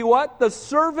kingdom, learn to be what? The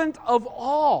servant of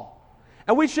all.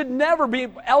 And we should never be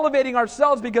elevating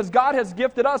ourselves because God has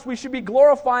gifted us. We should be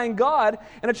glorifying God,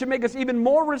 and it should make us even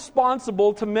more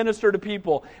responsible to minister to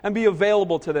people and be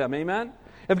available to them. Amen?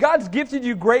 If God's gifted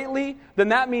you greatly, then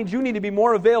that means you need to be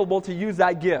more available to use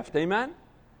that gift. Amen?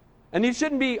 And you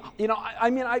shouldn't be,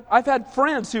 I've had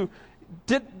friends who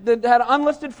that had an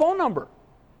unlisted phone number.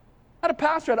 I had a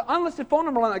pastor who had an unlisted phone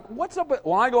number. I'm like, what's up with,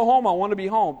 when I go home, I want to be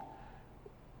home.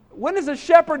 When does a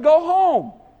shepherd go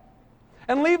home?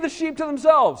 And leave the sheep to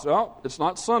themselves. Well, it's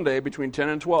not Sunday between 10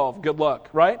 and 12. Good luck,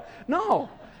 right? No,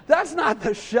 that's not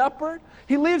the shepherd.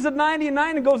 He leaves the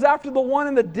 99 and goes after the one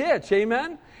in the ditch.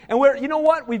 Amen? And you know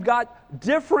what? We've got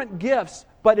different gifts,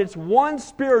 but it's one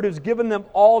Spirit who's given them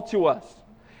all to us.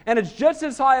 And it's just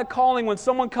as high a calling when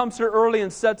someone comes here early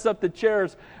and sets up the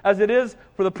chairs as it is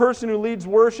for the person who leads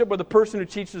worship or the person who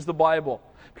teaches the Bible.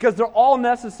 Because they're all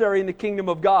necessary in the kingdom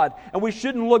of God. And we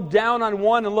shouldn't look down on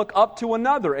one and look up to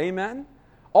another. Amen?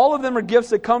 All of them are gifts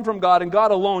that come from God, and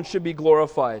God alone should be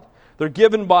glorified. They're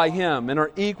given by Him and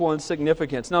are equal in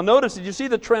significance. Now notice, did you see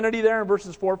the Trinity there in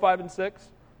verses 4, 5, and 6?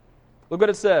 Look what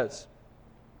it says.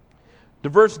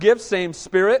 Diverse gifts, same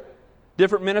Spirit.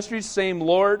 Different ministries, same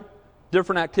Lord.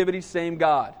 Different activities, same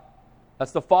God.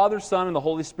 That's the Father, Son, and the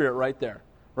Holy Spirit right there.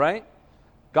 Right?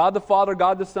 God the Father,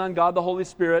 God the Son, God the Holy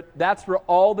Spirit. That's where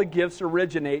all the gifts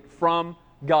originate from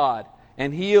God.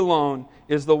 And He alone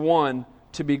is the one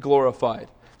to be glorified.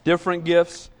 Different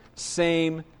gifts,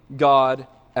 same God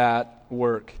at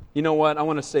work. You know what? I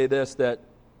want to say this, that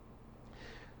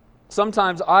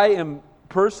sometimes I am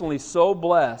personally so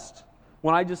blessed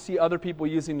when I just see other people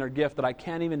using their gift that I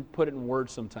can't even put it in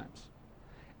words sometimes.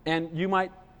 And you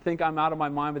might think I'm out of my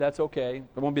mind, but that's okay.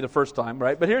 It won't be the first time,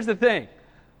 right? But here's the thing.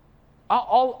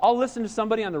 I'll listen to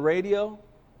somebody on the radio,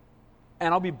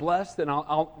 and I'll be blessed,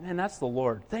 and that's the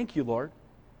Lord. Thank you, Lord.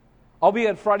 I'll be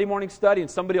at Friday morning study, and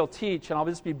somebody will teach, and I'll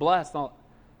just be blessed.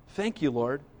 Thank you,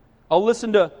 Lord. I'll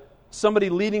listen to somebody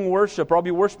leading worship, or I'll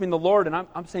be worshiping the Lord, and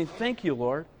I'm saying, thank you,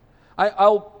 Lord.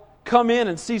 I'll come in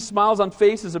and see smiles on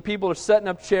faces of people who are setting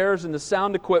up chairs and the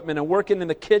sound equipment and working in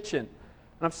the kitchen.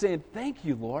 And I'm saying, thank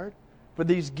you, Lord, for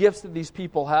these gifts that these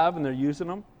people have, and they're using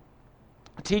them.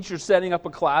 A teacher setting up a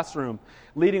classroom,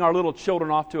 leading our little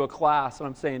children off to a class, and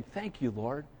I'm saying, thank you,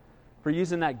 Lord, for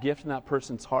using that gift in that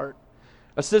person's heart.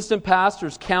 Assistant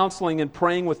pastors counseling and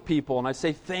praying with people, and I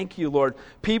say, thank you, Lord.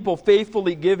 People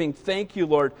faithfully giving, thank you,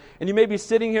 Lord. And you may be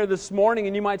sitting here this morning,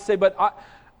 and you might say, but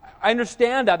I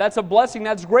understand that. That's a blessing.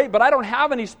 That's great, but I don't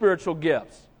have any spiritual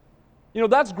gifts. You know,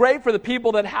 that's great for the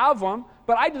people that have them,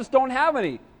 but I just don't have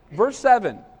any. Verse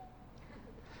 7.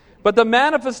 But the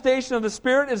manifestation of the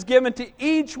Spirit is given to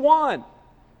each one.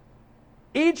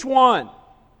 Each one.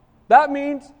 That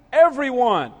means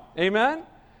everyone. Amen?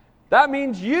 That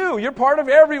means you're part of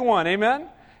everyone, amen?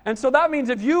 And so that means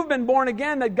if you've been born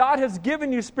again, that God has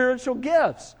given you spiritual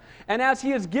gifts. And as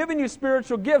He has given you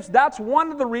spiritual gifts, that's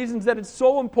one of the reasons that it's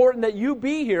so important that you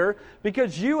be here,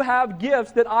 because you have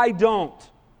gifts that I don't.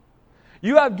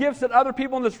 You have gifts that other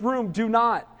people in this room do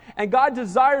not. And God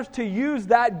desires to use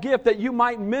that gift that you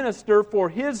might minister for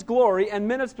His glory and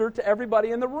minister to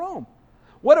everybody in the room.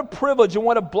 What a privilege and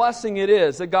what a blessing it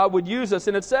is that God would use us.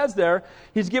 And it says there,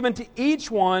 He's given to each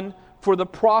one for the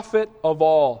profit of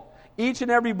all. Each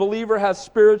and every believer has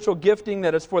spiritual gifting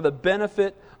that is for the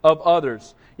benefit of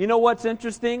others. You know what's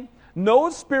interesting?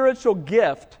 No spiritual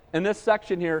gift in this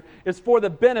section here is for the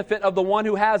benefit of the one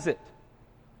who has it.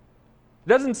 It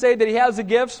doesn't say that he has a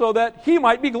gift so that he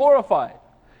might be glorified.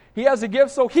 He has a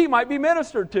gift so he might be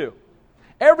ministered to.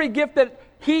 Every gift that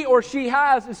he or she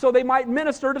has is so they might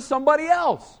minister to somebody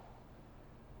else.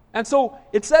 And so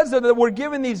it says that we're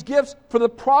given these gifts for the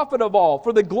profit of all,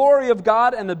 for the glory of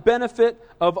God and the benefit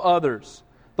of others.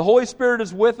 The Holy Spirit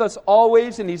is with us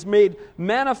always, and He's made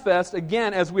manifest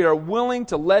again as we are willing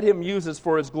to let Him use us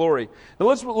for His glory. Now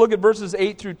let's look at verses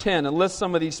 8 through 10 and list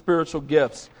some of these spiritual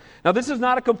gifts. Now this is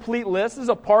not a complete list, this is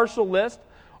a partial list.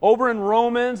 Over in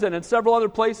Romans and in several other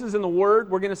places in the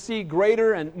Word, we're going to see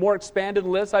greater and more expanded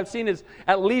lists. I've seen is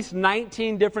at least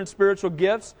 19 different spiritual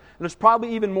gifts, and there's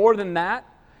probably even more than that.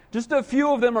 Just a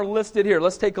few of them are listed here.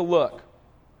 Let's take a look.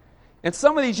 And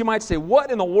some of these you might say,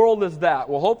 what in the world is that?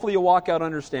 Well, hopefully you'll walk out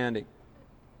understanding.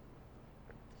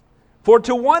 For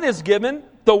to one is given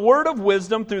the word of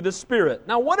wisdom through the Spirit.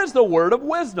 Now, what is the word of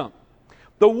wisdom?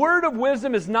 The word of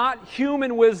wisdom is not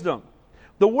human wisdom.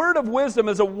 The word of wisdom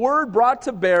is a word brought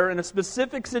to bear in a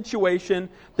specific situation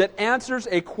that answers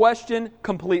a question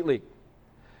completely.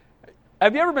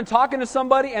 Have you ever been talking to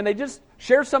somebody and they just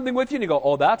share something with you and you go,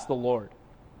 oh, that's the Lord?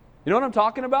 You know what I'm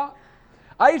talking about?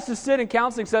 I used to sit in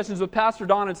counseling sessions with Pastor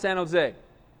Don in San Jose.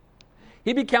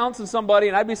 He'd be counseling somebody,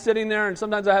 and I'd be sitting there, and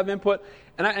sometimes I have input.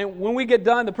 And when we get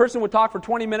done, the person would talk for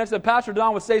 20 minutes, and Pastor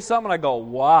Don would say something, and I go,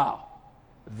 wow,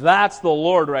 that's the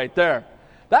Lord right there.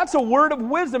 That's a word of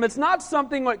wisdom. It's not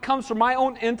something that comes from my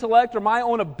own intellect or my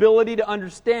own ability to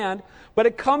understand, but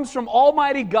it comes from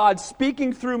Almighty God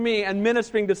speaking through me and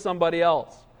ministering to somebody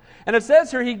else. And it says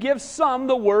here, He gives some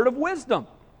the word of wisdom.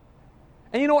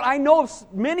 And you know what? I know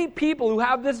of many people who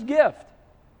have this gift.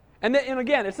 And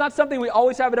again, it's not something we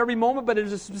always have at every moment, but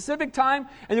there's a specific time,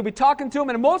 and you'll be talking to them,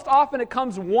 and most often it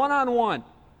comes one-on-one.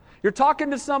 You're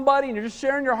talking to somebody, and you're just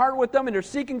sharing your heart with them, and you're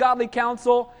seeking godly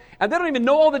counsel, and they don't even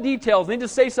know all the details, and they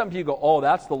just say something to you, go, oh,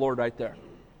 that's the Lord right there.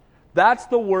 That's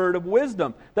the word of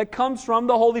wisdom that comes from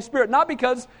the Holy Spirit. Not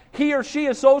because he or she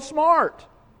is so smart,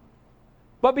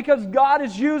 but because God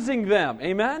is using them.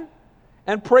 Amen?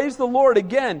 And praise the Lord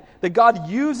again that God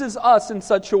uses us in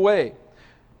such a way.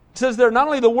 It says there, not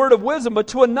only the word of wisdom, but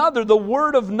to another the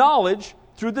word of knowledge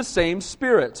through the same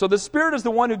Spirit. So the Spirit is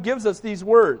the one who gives us these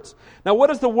words. Now what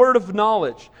is the word of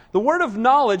knowledge? The word of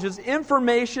knowledge is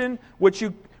information which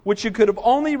you could have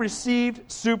only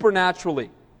received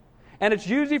supernaturally. And it's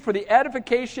usually for the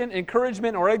edification,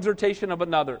 encouragement, or exhortation of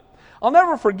another. I'll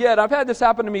never forget, I've had this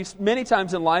happen to me many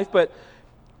times in life, but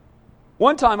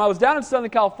one time I was down in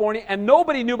Southern California, and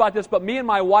nobody knew about this but me and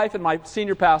my wife and my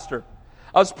senior pastor.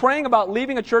 I was praying about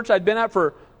leaving a church I'd been at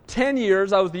for 10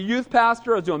 years. I was the youth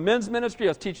pastor. I was doing men's ministry. I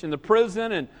was teaching in the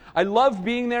prison, and I loved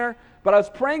being there. But I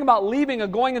was praying about leaving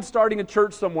and going and starting a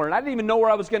church somewhere, and I didn't even know where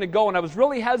I was going to go, and I was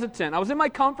really hesitant. I was in my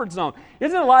comfort zone.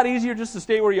 Isn't it a lot easier just to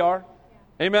stay where you are?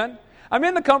 Yeah. Amen? I'm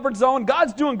in the comfort zone.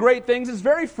 God's doing great things. It's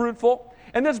very fruitful.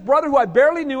 And this brother who I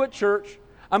barely knew at church,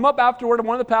 I'm up afterward, and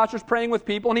one of the pastors praying with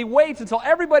people, and he waits until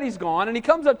everybody's gone, and he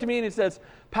comes up to me and he says,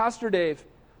 Pastor Dave,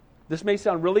 this may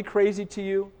sound really crazy to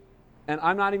you, and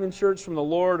I'm not even sure it's from the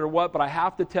Lord or what, but I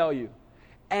have to tell you.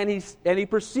 And he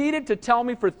proceeded to tell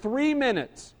me for 3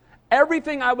 minutes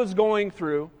everything I was going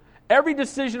through, every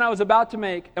decision I was about to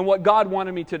make, and what God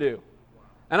wanted me to do.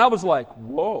 And I was like,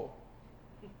 whoa,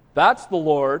 that's the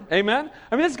Lord. Amen?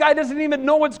 I mean, this guy doesn't even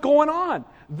know what's going on.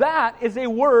 That is a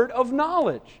word of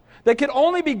knowledge that can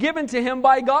only be given to him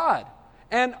by God.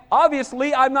 And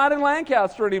obviously, I'm not in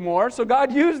Lancaster anymore, so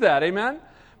God used that. Amen?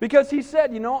 Because he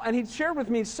said, and he shared with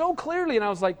me so clearly, and I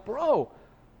was like, bro,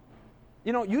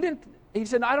 he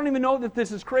said, I don't even know that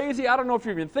this is crazy. I don't know if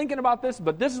you've been thinking about this,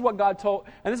 but this is what God told,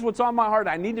 and this is what's on my heart.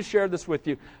 I need to share this with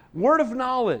you. Word of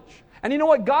knowledge. And you know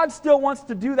what? God still wants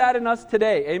to do that in us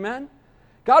today. Amen?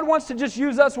 God wants to just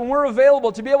use us when we're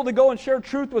available to be able to go and share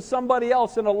truth with somebody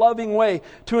else in a loving way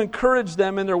to encourage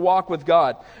them in their walk with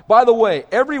God. By the way,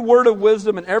 every word of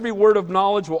wisdom and every word of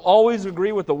knowledge will always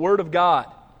agree with the Word of God.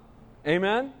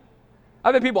 Amen?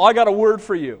 I've had people, I got a word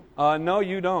for you. No,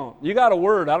 you don't. You got a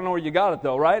word. I don't know where you got it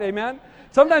though, right? Amen?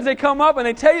 Sometimes they come up and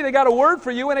they tell you they got a word for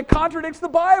you and it contradicts the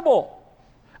Bible.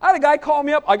 I had a guy call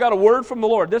me up, I got a word from the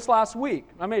Lord this last week.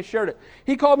 I may have shared it.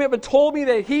 He called me up and told me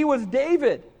that he was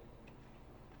David.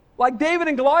 Like David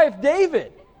and Goliath,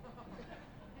 David.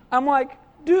 I'm like,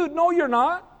 dude, no you're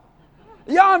not.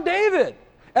 Yeah, I'm David.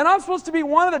 And I'm supposed to be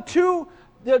one of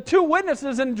the two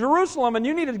witnesses in Jerusalem, and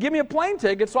you need to give me a plane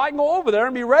ticket so I can go over there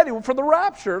and be ready for the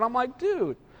rapture. And I'm like,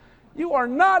 dude, you are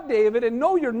not David, and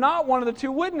no, you're not one of the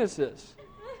two witnesses.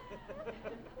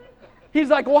 He's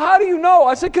like, well, how do you know?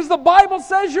 I said, because the Bible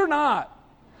says you're not.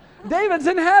 David's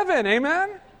in heaven,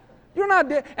 amen? You're not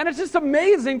dead. And it's just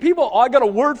amazing. People, I got a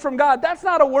word from God. That's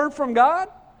not a word from God.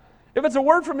 If it's a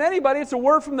word from anybody, it's a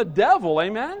word from the devil,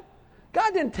 amen?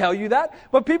 God didn't tell you that.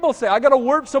 But people say, I got a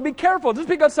word, so be careful. Just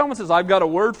because someone says, I've got a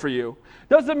word for you,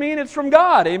 doesn't mean it's from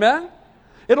God, amen?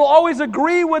 It'll always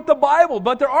agree with the Bible.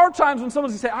 But there are times when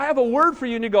someone's going to say, I have a word for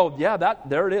you, and you go, yeah,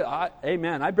 there it is.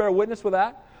 Amen. I bear witness with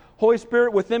that. Holy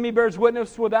Spirit within me bears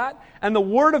witness with that. And the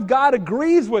Word of God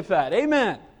agrees with that.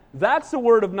 Amen. That's the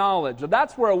word of knowledge.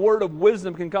 That's where a word of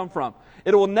wisdom can come from.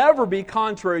 It will never be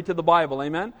contrary to the Bible.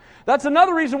 Amen. That's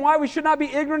another reason why we should not be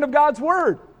ignorant of God's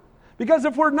Word. Because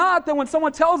if we're not, then when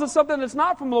someone tells us something that's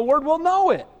not from the Word, we'll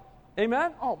know it.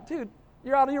 Amen? Oh, dude,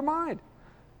 you're out of your mind.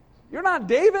 You're not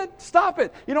David. Stop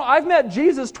it. I've met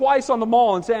Jesus twice on the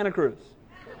mall in Santa Cruz.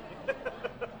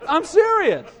 I'm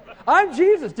serious. I'm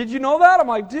Jesus. Did you know that? I'm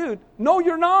like, dude, no,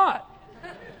 you're not.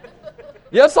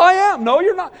 Yes, I am. No,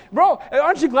 you're not. Bro,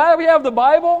 aren't you glad we have the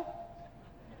Bible?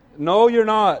 No, you're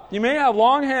not. You may have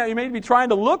long hair. You may be trying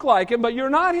to look like him, but you're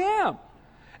not him.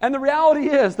 And the reality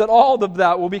is that all of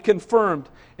that will be confirmed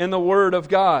in the Word of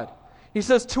God. He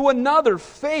says, to another,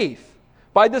 faith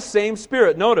by the same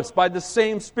Spirit. Notice, by the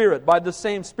same Spirit, by the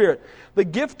same Spirit. The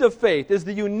gift of faith is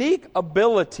the unique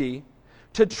ability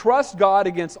to trust God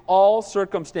against all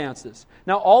circumstances.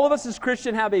 Now, all of us as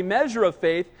Christians have a measure of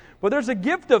faith, but there's a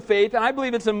gift of faith, and I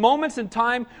believe it's in moments in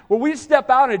time where we step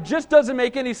out and it just doesn't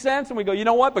make any sense, and we go, you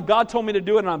know what, but God told me to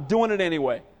do it, and I'm doing it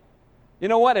anyway. You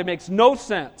know what? It makes no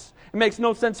sense. It makes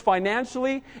no sense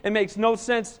financially. It makes no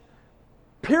sense,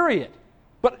 period.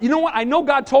 But you know what? I know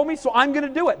God told me, so I'm going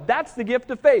to do it. That's the gift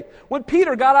of faith. When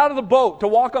Peter got out of the boat to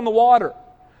walk on the water,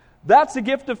 that's the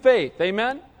gift of faith.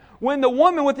 Amen? When the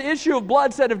woman with the issue of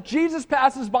blood said, if Jesus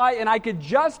passes by and I could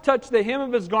just touch the hem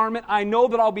of his garment, I know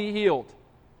that I'll be healed.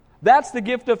 That's the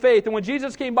gift of faith. And when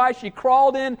Jesus came by, she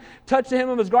crawled in, touched the hem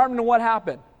of his garment, and what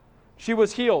happened? She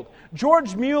was healed.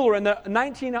 George Mueller in the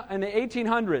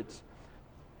 1800s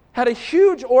had a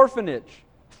huge orphanage,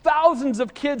 thousands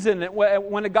of kids in it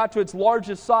when it got to its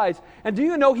largest size. And do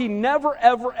you know he never,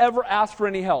 ever, ever asked for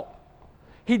any help?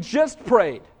 He just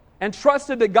prayed and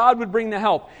trusted that God would bring the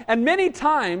help. And many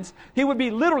times, he would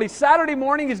be literally Saturday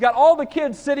morning, he's got all the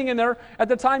kids sitting in there. At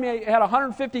the time, he had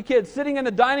 150 kids sitting in the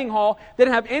dining hall. They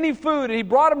didn't have any food, and he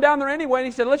brought them down there anyway, and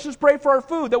he said, let's just pray for our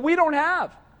food that we don't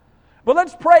have. But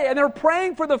let's pray. And they were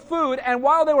praying for the food, and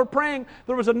while they were praying,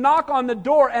 there was a knock on the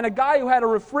door, and a guy who had a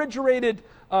refrigerated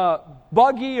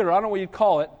buggy, or I don't know what you'd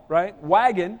call it, right?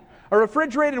 Wagon. A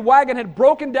refrigerated wagon had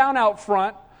broken down out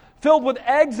front, filled with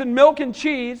eggs and milk and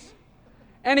cheese,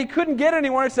 and he couldn't get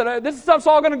anywhere. He said, this stuff's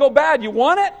all going to go bad. You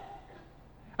want it?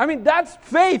 I mean, that's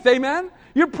faith, amen?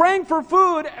 You're praying for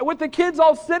food with the kids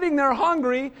all sitting there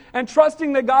hungry and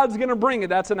trusting that God's going to bring it.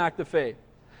 That's an act of faith.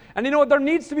 And you know what? There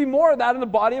needs to be more of that in the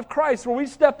body of Christ, where we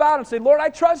step out and say, Lord, I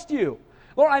trust you.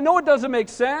 Lord, I know it doesn't make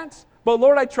sense, but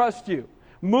Lord, I trust you.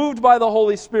 Moved by the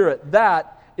Holy Spirit.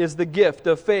 That is the gift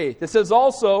of faith. It says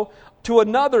also, to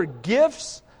another,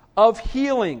 gifts of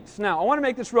healings. Now, I want to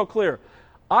make this real clear.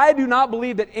 I do not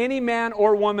believe that any man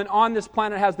or woman on this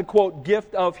planet has the, quote,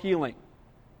 gift of healing.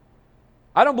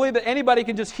 I don't believe that anybody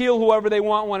can just heal whoever they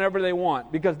want whenever they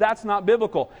want, because that's not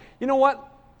biblical. You know what?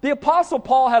 The Apostle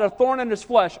Paul had a thorn in his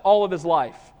flesh all of his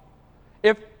life.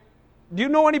 Do you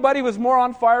know anybody who was more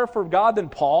on fire for God than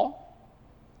Paul?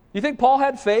 You think Paul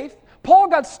had faith? Paul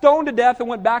got stoned to death and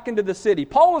went back into the city.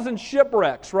 Paul was in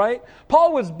shipwrecks, right?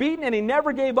 Paul was beaten and he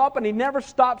never gave up and he never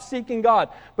stopped seeking God.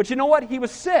 But you know what? He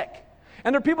was sick.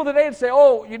 And there are people today that say,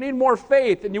 oh, you need more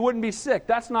faith and you wouldn't be sick.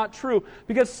 That's not true.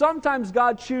 Because sometimes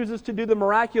God chooses to do the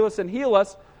miraculous and heal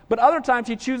us, but other times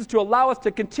He chooses to allow us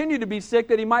to continue to be sick,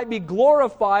 that He might be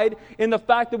glorified in the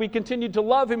fact that we continue to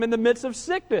love Him in the midst of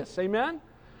sickness. Amen?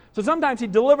 So sometimes He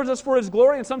delivers us for His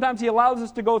glory, and sometimes He allows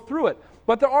us to go through it.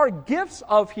 But there are gifts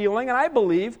of healing, and I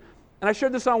believe, and I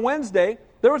shared this on Wednesday,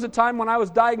 there was a time when I was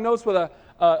diagnosed with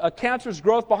a cancerous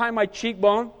growth behind my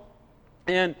cheekbone,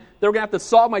 and they were going to have to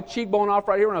saw my cheekbone off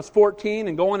right here when I was 14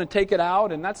 and go in and take it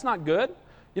out, and that's not good.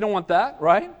 You don't want that,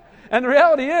 right? And the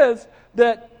reality is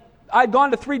that I'd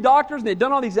gone to 3 doctors, and they'd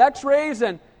done all these x-rays,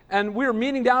 and we were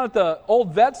meeting down at the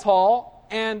old vet's hall,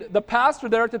 and the pastor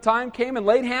there at the time came and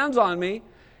laid hands on me,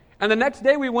 and the next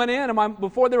day we went in, and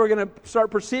before they were going to start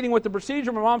proceeding with the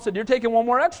procedure, my mom said, you're taking one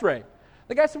more x-ray.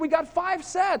 The guy said, we got 5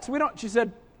 sets. She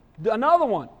said, another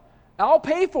one. I'll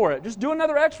pay for it. Just do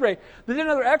another x-ray. They did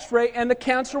another x-ray, and the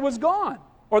cancer was gone,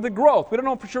 or the growth. We don't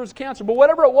know for sure it was cancer, but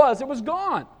whatever it was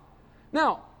gone.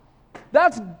 Now,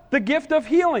 that's the gift of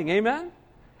healing, amen?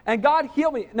 And God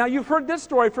healed me. Now, you've heard this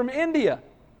story from India.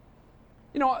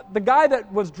 You know, the guy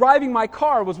that was driving my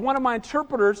car was one of my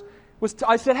interpreters.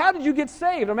 I said, how did you get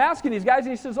saved? I'm asking these guys,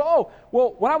 and he says, oh,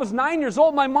 well, when I was 9 years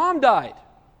old, my mom died.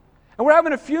 And we're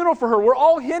having a funeral for her. We're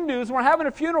all Hindus, and we're having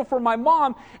a funeral for my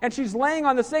mom, and she's laying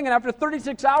on this thing, and after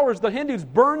 36 hours, the Hindus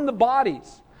burned the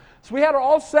bodies. So we had her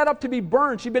all set up to be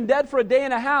burned. She'd been dead for a day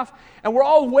and a half, and we're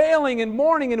all wailing and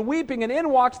mourning and weeping, and in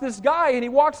walks this guy, and he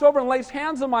walks over and lays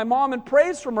hands on my mom and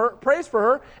prays for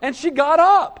her, and she got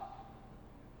up.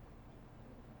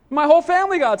 My whole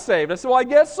family got saved. I said, well, I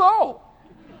guess so.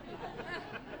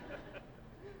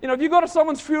 You know, if you go to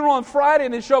someone's funeral on Friday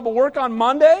and they show up at work on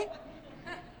Monday,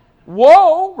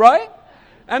 whoa, right?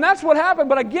 And that's what happened.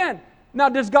 But again, now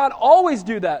does God always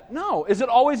do that? No. Is it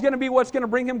always going to be what's going to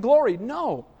bring Him glory?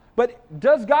 No. But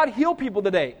does God heal people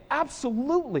today?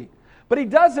 Absolutely. But He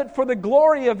does it for the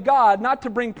glory of God, not to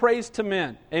bring praise to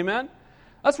men. Amen?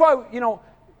 That's why, you know,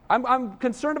 I'm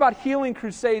concerned about healing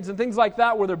crusades and things like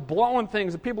that where they're blowing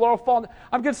things and people are all falling.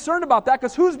 I'm concerned about that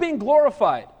because who's being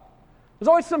glorified? There's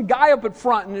always some guy up at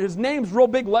front and his name's real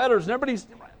big letters and everybody's...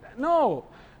 No.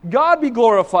 God be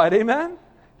glorified. Amen?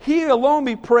 He alone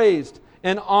be praised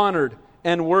and honored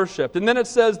and worshipped. And then it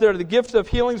says there, the gift of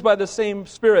healings by the same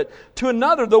Spirit. To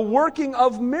another, the working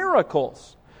of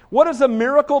miracles. What is a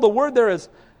miracle? The word there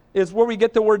is where we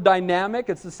get the word dynamic.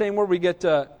 It's the same word we get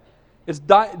It's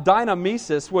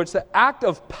dynamesis, where it's the act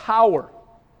of power.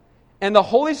 And the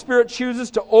Holy Spirit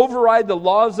chooses to override the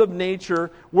laws of nature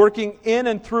working in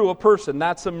and through a person.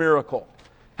 That's a miracle.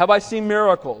 Have I seen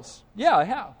miracles? Yeah, I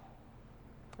have.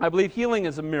 I believe healing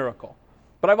is a miracle.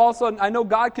 But I know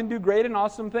God can do great and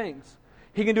awesome things.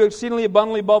 He can do exceedingly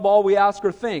abundantly above all we ask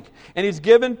or think. And He's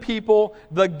given people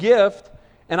the gift,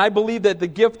 and I believe that the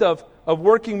gift of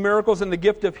working miracles and the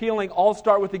gift of healing all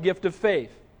start with the gift of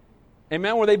faith.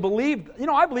 Amen? Where they believe,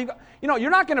 I believe, you're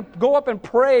not going to go up and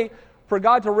pray for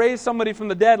God to raise somebody from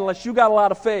the dead unless you got a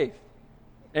lot of faith.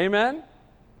 Amen?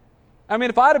 I mean,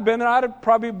 if I'd have been there, I'd have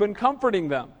probably been comforting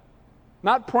them.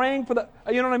 Not praying for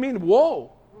you know what I mean?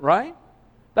 Whoa, right?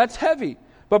 That's heavy.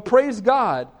 But praise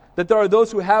God that there are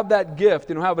those who have that gift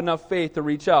and who have enough faith to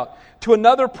reach out. To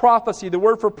another prophecy, the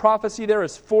word for prophecy there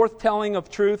is forthtelling of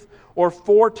truth or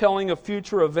foretelling of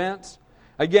future events.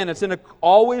 Again,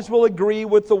 always will agree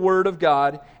with the Word of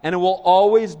God, and it will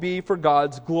always be for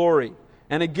God's glory.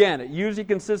 And again, it usually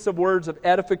consists of words of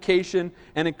edification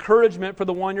and encouragement for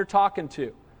the one you're talking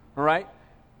to. All right?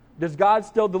 Does God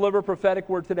still deliver a prophetic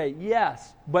word today?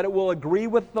 Yes, but it will agree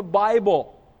with the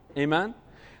Bible. Amen?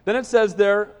 Then it says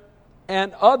there,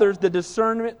 and others,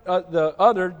 the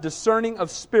other discerning of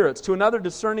spirits. To another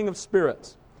discerning of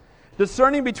spirits.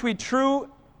 Discerning between true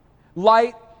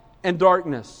light and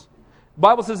darkness. The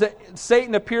Bible says that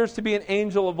Satan appears to be an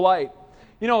angel of light.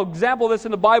 Example of this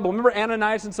in the Bible. Remember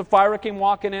Ananias and Sapphira came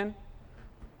walking in? You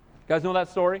guys know that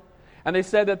story? And they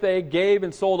said that they gave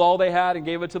and sold all they had and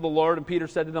gave it to the Lord. And Peter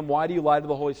said to them, why do you lie to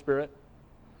the Holy Spirit?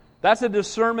 That's a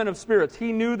discernment of spirits.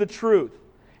 He knew the truth.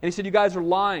 And he said, you guys are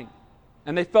lying.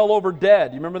 And they fell over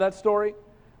dead. You remember that story?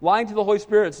 Lying to the Holy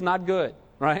Spirit is not good,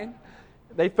 right?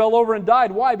 They fell over and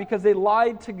died. Why? Because they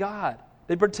lied to God.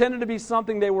 They pretended to be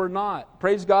something they were not.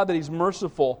 Praise God that He's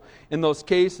merciful in those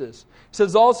cases. It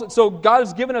says also, so God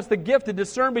has given us the gift to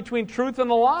discern between truth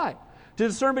and a lie. To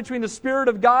discern between the Spirit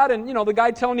of God and, the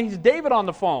guy telling you he's David on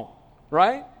the phone.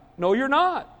 Right? No, you're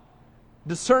not.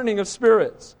 Discerning of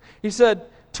spirits. He said,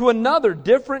 to another,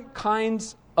 different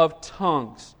kinds of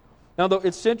tongues. Now,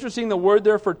 it's interesting, the word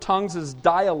there for tongues is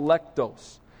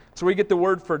dialectos. So we get the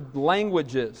word for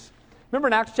languages. Remember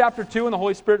in Acts chapter 2 when the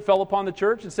Holy Spirit fell upon the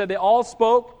church? It said they all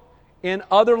spoke in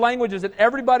other languages and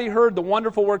everybody heard the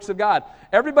wonderful works of God.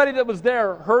 Everybody that was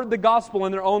there heard the gospel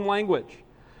in their own language.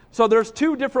 So there's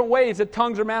two different ways that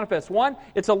tongues are manifest. One,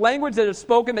 it's a language that is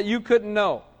spoken that you couldn't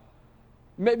know.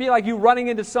 Maybe like you running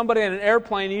into somebody on an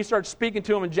airplane and you start speaking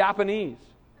to them in Japanese.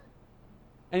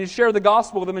 And you share the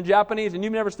gospel with them in Japanese and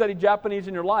you've never studied Japanese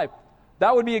in your life.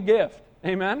 That would be a gift.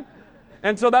 Amen?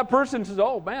 And so that person says,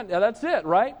 oh man, yeah, that's it,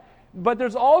 right? But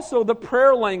there's also the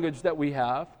prayer language that we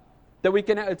have, that we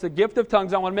can. It's a gift of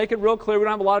tongues. I want to make it real clear. We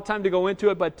don't have a lot of time to go into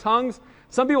it, but tongues,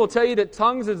 some people will tell you that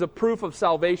tongues is a proof of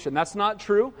salvation. That's not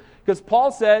true, because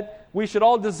Paul said we should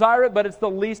all desire it, but it's the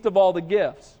least of all the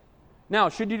gifts. Now,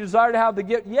 should you desire to have the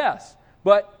gift? Yes.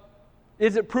 But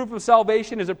is it proof of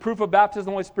salvation? Is it proof of baptism in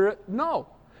the Holy Spirit? No.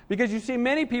 Because you see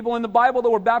many people in the Bible that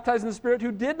were baptized in the Spirit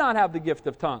who did not have the gift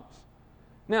of tongues.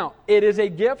 Now, it is a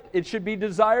gift. It should be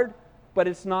desired, but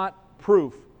it's not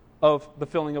proof of the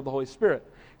filling of the Holy Spirit.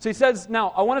 So he says,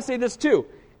 now, I want to say this too.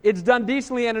 It's done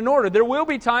decently and in order. There will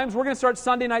be times, we're going to start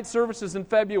Sunday night services in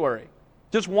February.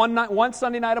 Just one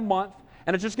Sunday night a month,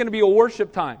 and it's just going to be a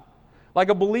worship time. Like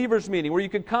a believers meeting where you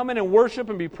could come in and worship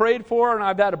and be prayed for, and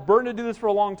I've had a burden to do this for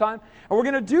a long time. And we're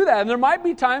going to do that. And there might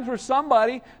be times where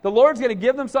the Lord's going to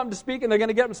give them something to speak, and they're going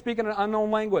to get them speaking an unknown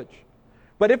language.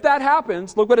 But if that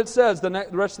happens, look what it says, the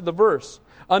rest of the verse.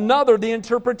 Another, the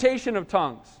interpretation of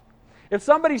tongues. If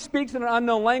somebody speaks in an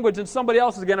unknown language, then somebody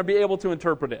else is going to be able to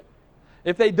interpret it.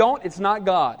 If they don't, it's not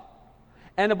God.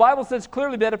 And the Bible says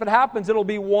clearly that if it happens, it'll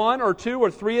be 1 or 2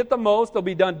 or 3 at the most. They'll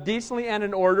be done decently and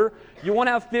in order. You won't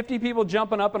have 50 people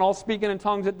jumping up and all speaking in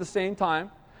tongues at the same time.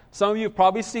 Some of you have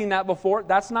probably seen that before.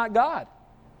 That's not God.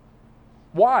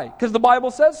 Why? Because the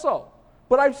Bible says so.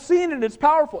 But I've seen it. It's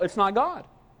powerful. It's not God.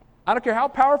 I don't care how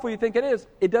powerful you think it is.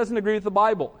 It doesn't agree with the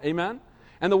Bible. Amen?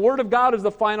 And the Word of God is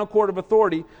the final court of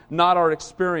authority, not our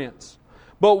experience.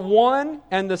 But one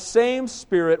and the same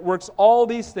Spirit works all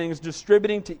these things,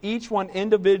 distributing to each one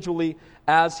individually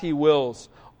as He wills.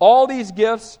 All these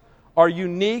gifts are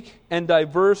unique and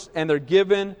diverse, and they're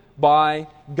given by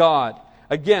God.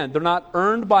 Again, they're not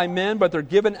earned by men, but they're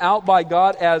given out by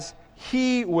God as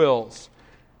He wills.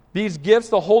 These gifts,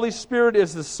 the Holy Spirit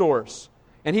is the source.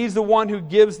 And He's the one who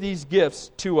gives these gifts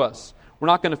to us. We're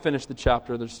not going to finish the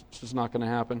chapter. It's just not going to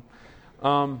happen.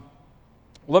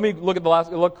 Let me look at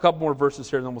a couple more verses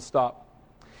here, and then we'll stop.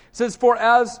 It says, for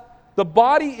as the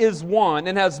body is one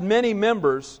and has many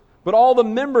members, But all the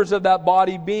members of that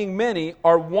body, being many,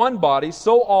 are one body,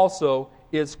 so also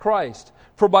is Christ.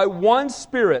 For by one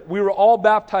Spirit we were all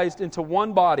baptized into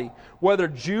one body, whether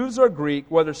Jews or Greek,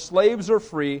 whether slaves or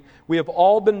free, we have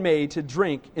all been made to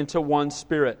drink into one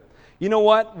Spirit. You know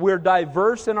what? We're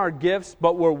diverse in our gifts,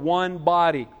 but we're one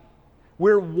body.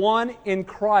 We're one in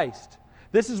Christ.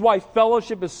 This is why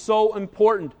fellowship is so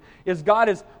important, is God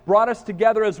has brought us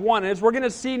together as one. And as we're going to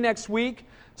see next week,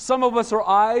 some of us are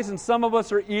eyes, and some of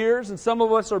us are ears, and some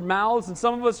of us are mouths, and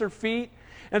some of us are feet.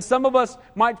 And some of us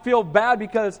might feel bad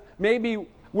because maybe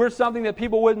we're something that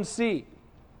people wouldn't see.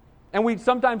 And we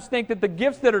sometimes think that the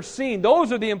gifts that are seen,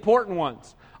 those are the important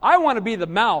ones. I want to be the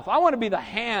mouth. I want to be the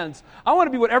hands. I want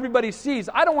to be what everybody sees.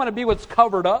 I don't want to be what's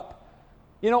covered up.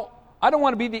 I don't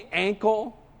want to be the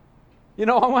ankle. I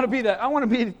want to be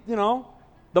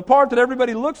the part that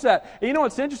everybody looks at. And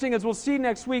what's interesting is we'll see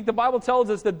next week, the Bible tells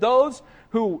us that those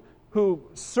who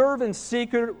serve in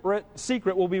secret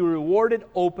will be rewarded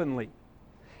openly.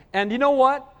 And you know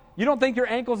what? You don't think your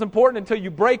ankle's important until you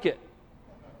break it.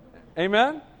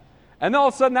 Amen? And then all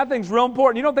of a sudden that thing's real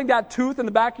important. You don't think that tooth in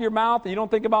the back of your mouth that you don't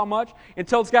think about much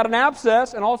until it's got an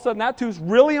abscess, and all of a sudden that tooth's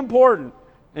really important.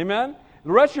 Amen?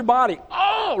 The rest of your body,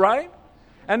 right?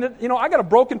 And then, I got a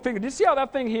broken finger. Do you see how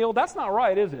that thing healed? That's not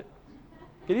right, is it?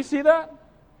 Can you see that?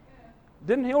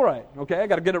 Didn't heal right. Okay, I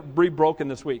got to get it re-broken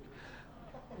this week.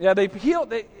 Yeah, they've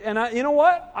healed. You know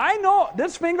what? I know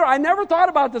this finger, I never thought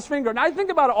about this finger, and I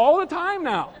think about it all the time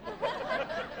now.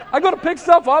 I go to pick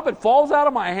stuff up, it falls out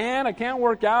of my hand, I can't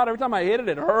work out. Every time I hit it,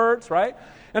 it hurts, right?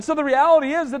 And so the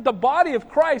reality is that the body of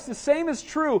Christ, the same is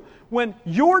true when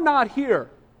you're not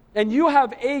here and you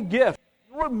have a gift,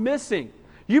 you're missing.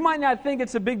 You might not think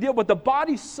it's a big deal, but the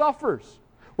body suffers.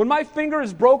 When my finger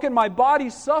is broken, my body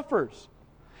suffers.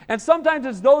 And sometimes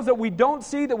it's those that we don't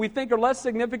see, that we think are less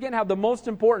significant, have the most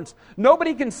importance.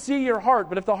 Nobody can see your heart,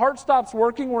 but if the heart stops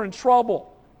working, we're in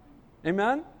trouble.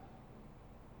 Amen?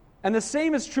 And the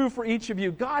same is true for each of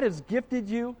you. God has gifted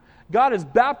you. God has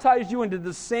baptized you into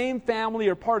the same family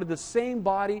or part of the same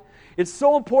body. It's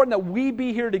so important that we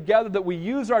be here together, that we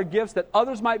use our gifts, that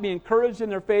others might be encouraged in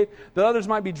their faith, that others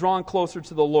might be drawn closer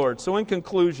to the Lord. So in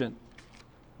conclusion,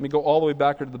 let me go all the way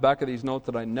back to the back of these notes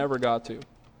that I never got to.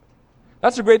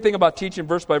 That's the great thing about teaching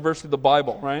verse by verse through the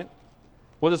Bible, right?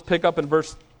 We'll just pick up in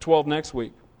verse 12 next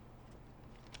week.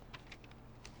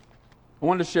 I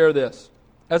wanted to share this.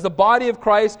 As the body of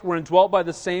Christ, we're indwelt by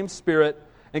the same Spirit,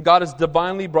 and God has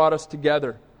divinely brought us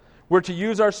together. We're to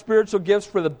use our spiritual gifts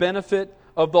for the benefit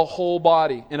of the whole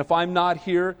body. And if I'm not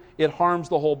here, it harms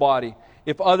the whole body.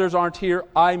 If others aren't here,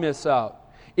 I miss out.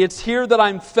 It's here that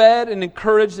I'm fed and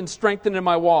encouraged and strengthened in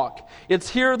my walk. It's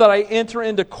here that I enter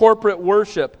into corporate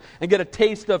worship and get a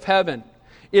taste of heaven.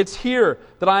 It's here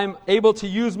that I'm able to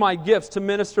use my gifts to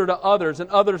minister to others, and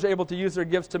others are able to use their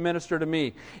gifts to minister to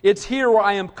me. It's here where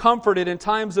I am comforted in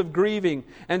times of grieving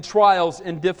and trials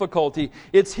and difficulty.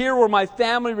 It's here where my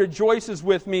family rejoices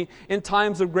with me in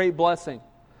times of great blessing.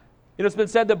 It's been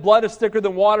said that blood is thicker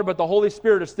than water, but the Holy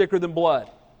Spirit is thicker than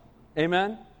blood.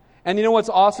 Amen? And you know what's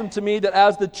awesome to me? That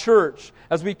as the church,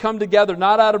 as we come together,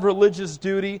 not out of religious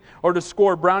duty or to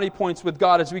score brownie points with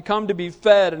God, as we come to be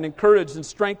fed and encouraged and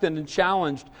strengthened and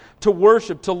challenged to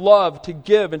worship, to love, to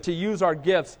give, and to use our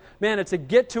gifts. Man, it's a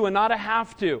get to and not a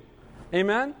have to.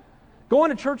 Amen? Going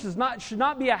to church should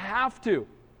not be a have to.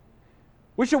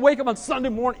 We should wake up on Sunday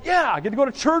morning, I get to go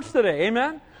to church today.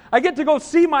 Amen? I get to go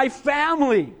see my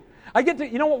family. I get to,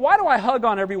 why do I hug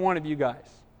on every one of you guys?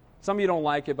 Some of you don't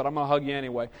like it, but I'm going to hug you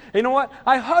anyway. And you know what?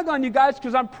 I hug on you guys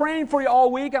because I'm praying for you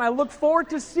all week, and I look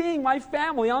forward to seeing my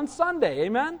family on Sunday.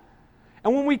 Amen?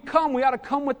 And when we come, we ought to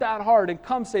come with that heart and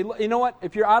come say, you know what?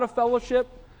 If you're out of fellowship,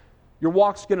 your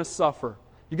walk's going to suffer.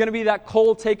 You're going to be that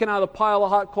coal taken out of the pile of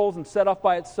hot coals and set off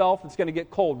by itself. It's going to get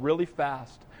cold really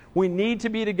fast. We need to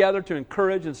be together to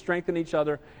encourage and strengthen each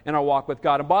other in our walk with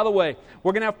God. And by the way,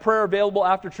 we're going to have prayer available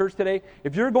after church today.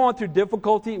 If you're going through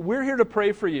difficulty, we're here to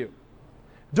pray for you.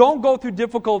 Don't go through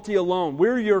difficulty alone.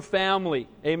 We're your family.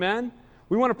 Amen?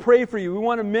 We want to pray for you. We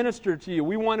want to minister to you.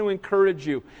 We want to encourage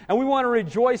you. And we want to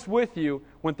rejoice with you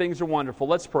when things are wonderful.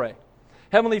 Let's pray.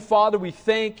 Heavenly Father, we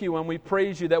thank you and we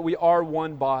praise you that we are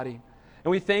one body.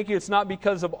 And we thank you it's not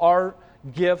because of our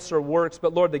gifts or works,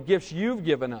 but Lord, the gifts you've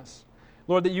given us.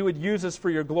 Lord, that you would use us for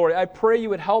your glory. I pray you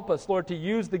would help us, Lord, to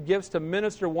use the gifts to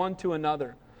minister one to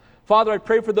another. Father, I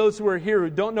pray for those who are here who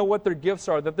don't know what their gifts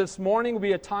are, that this morning will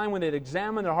be a time when they'd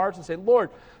examine their hearts and say,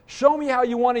 Lord, show me how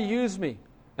you want to use me.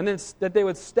 And then that they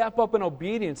would step up in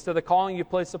obedience to the calling you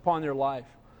place upon their life.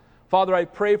 Father, I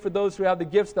pray for those who have the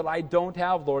gifts that I don't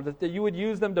have, Lord, that you would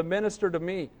use them to minister to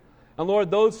me. And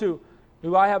Lord, those who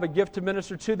who I have a gift to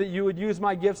minister to, that you would use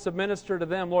my gifts to minister to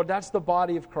them. Lord, that's the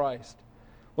body of Christ.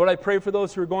 Lord, I pray for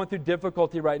those who are going through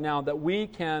difficulty right now, that we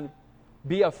can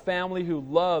be a family who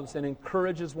loves and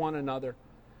encourages one another.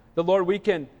 That, Lord, we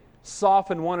can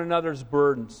soften one another's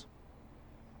burdens.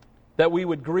 That we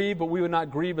would grieve, but we would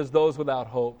not grieve as those without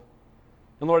hope.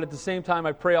 And Lord, at the same time,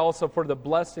 I pray also for the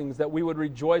blessings, that we would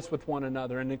rejoice with one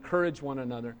another and encourage one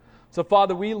another. So,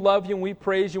 Father, we love you and we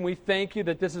praise you and we thank you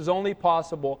that this is only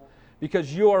possible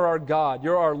because you are our God,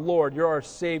 you're our Lord, you're our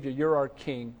Savior, you're our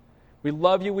King. We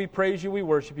love you, we praise you, we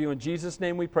worship you. In Jesus'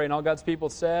 name we pray. And all God's people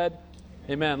said,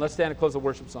 amen. Let's stand and close the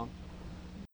worship song.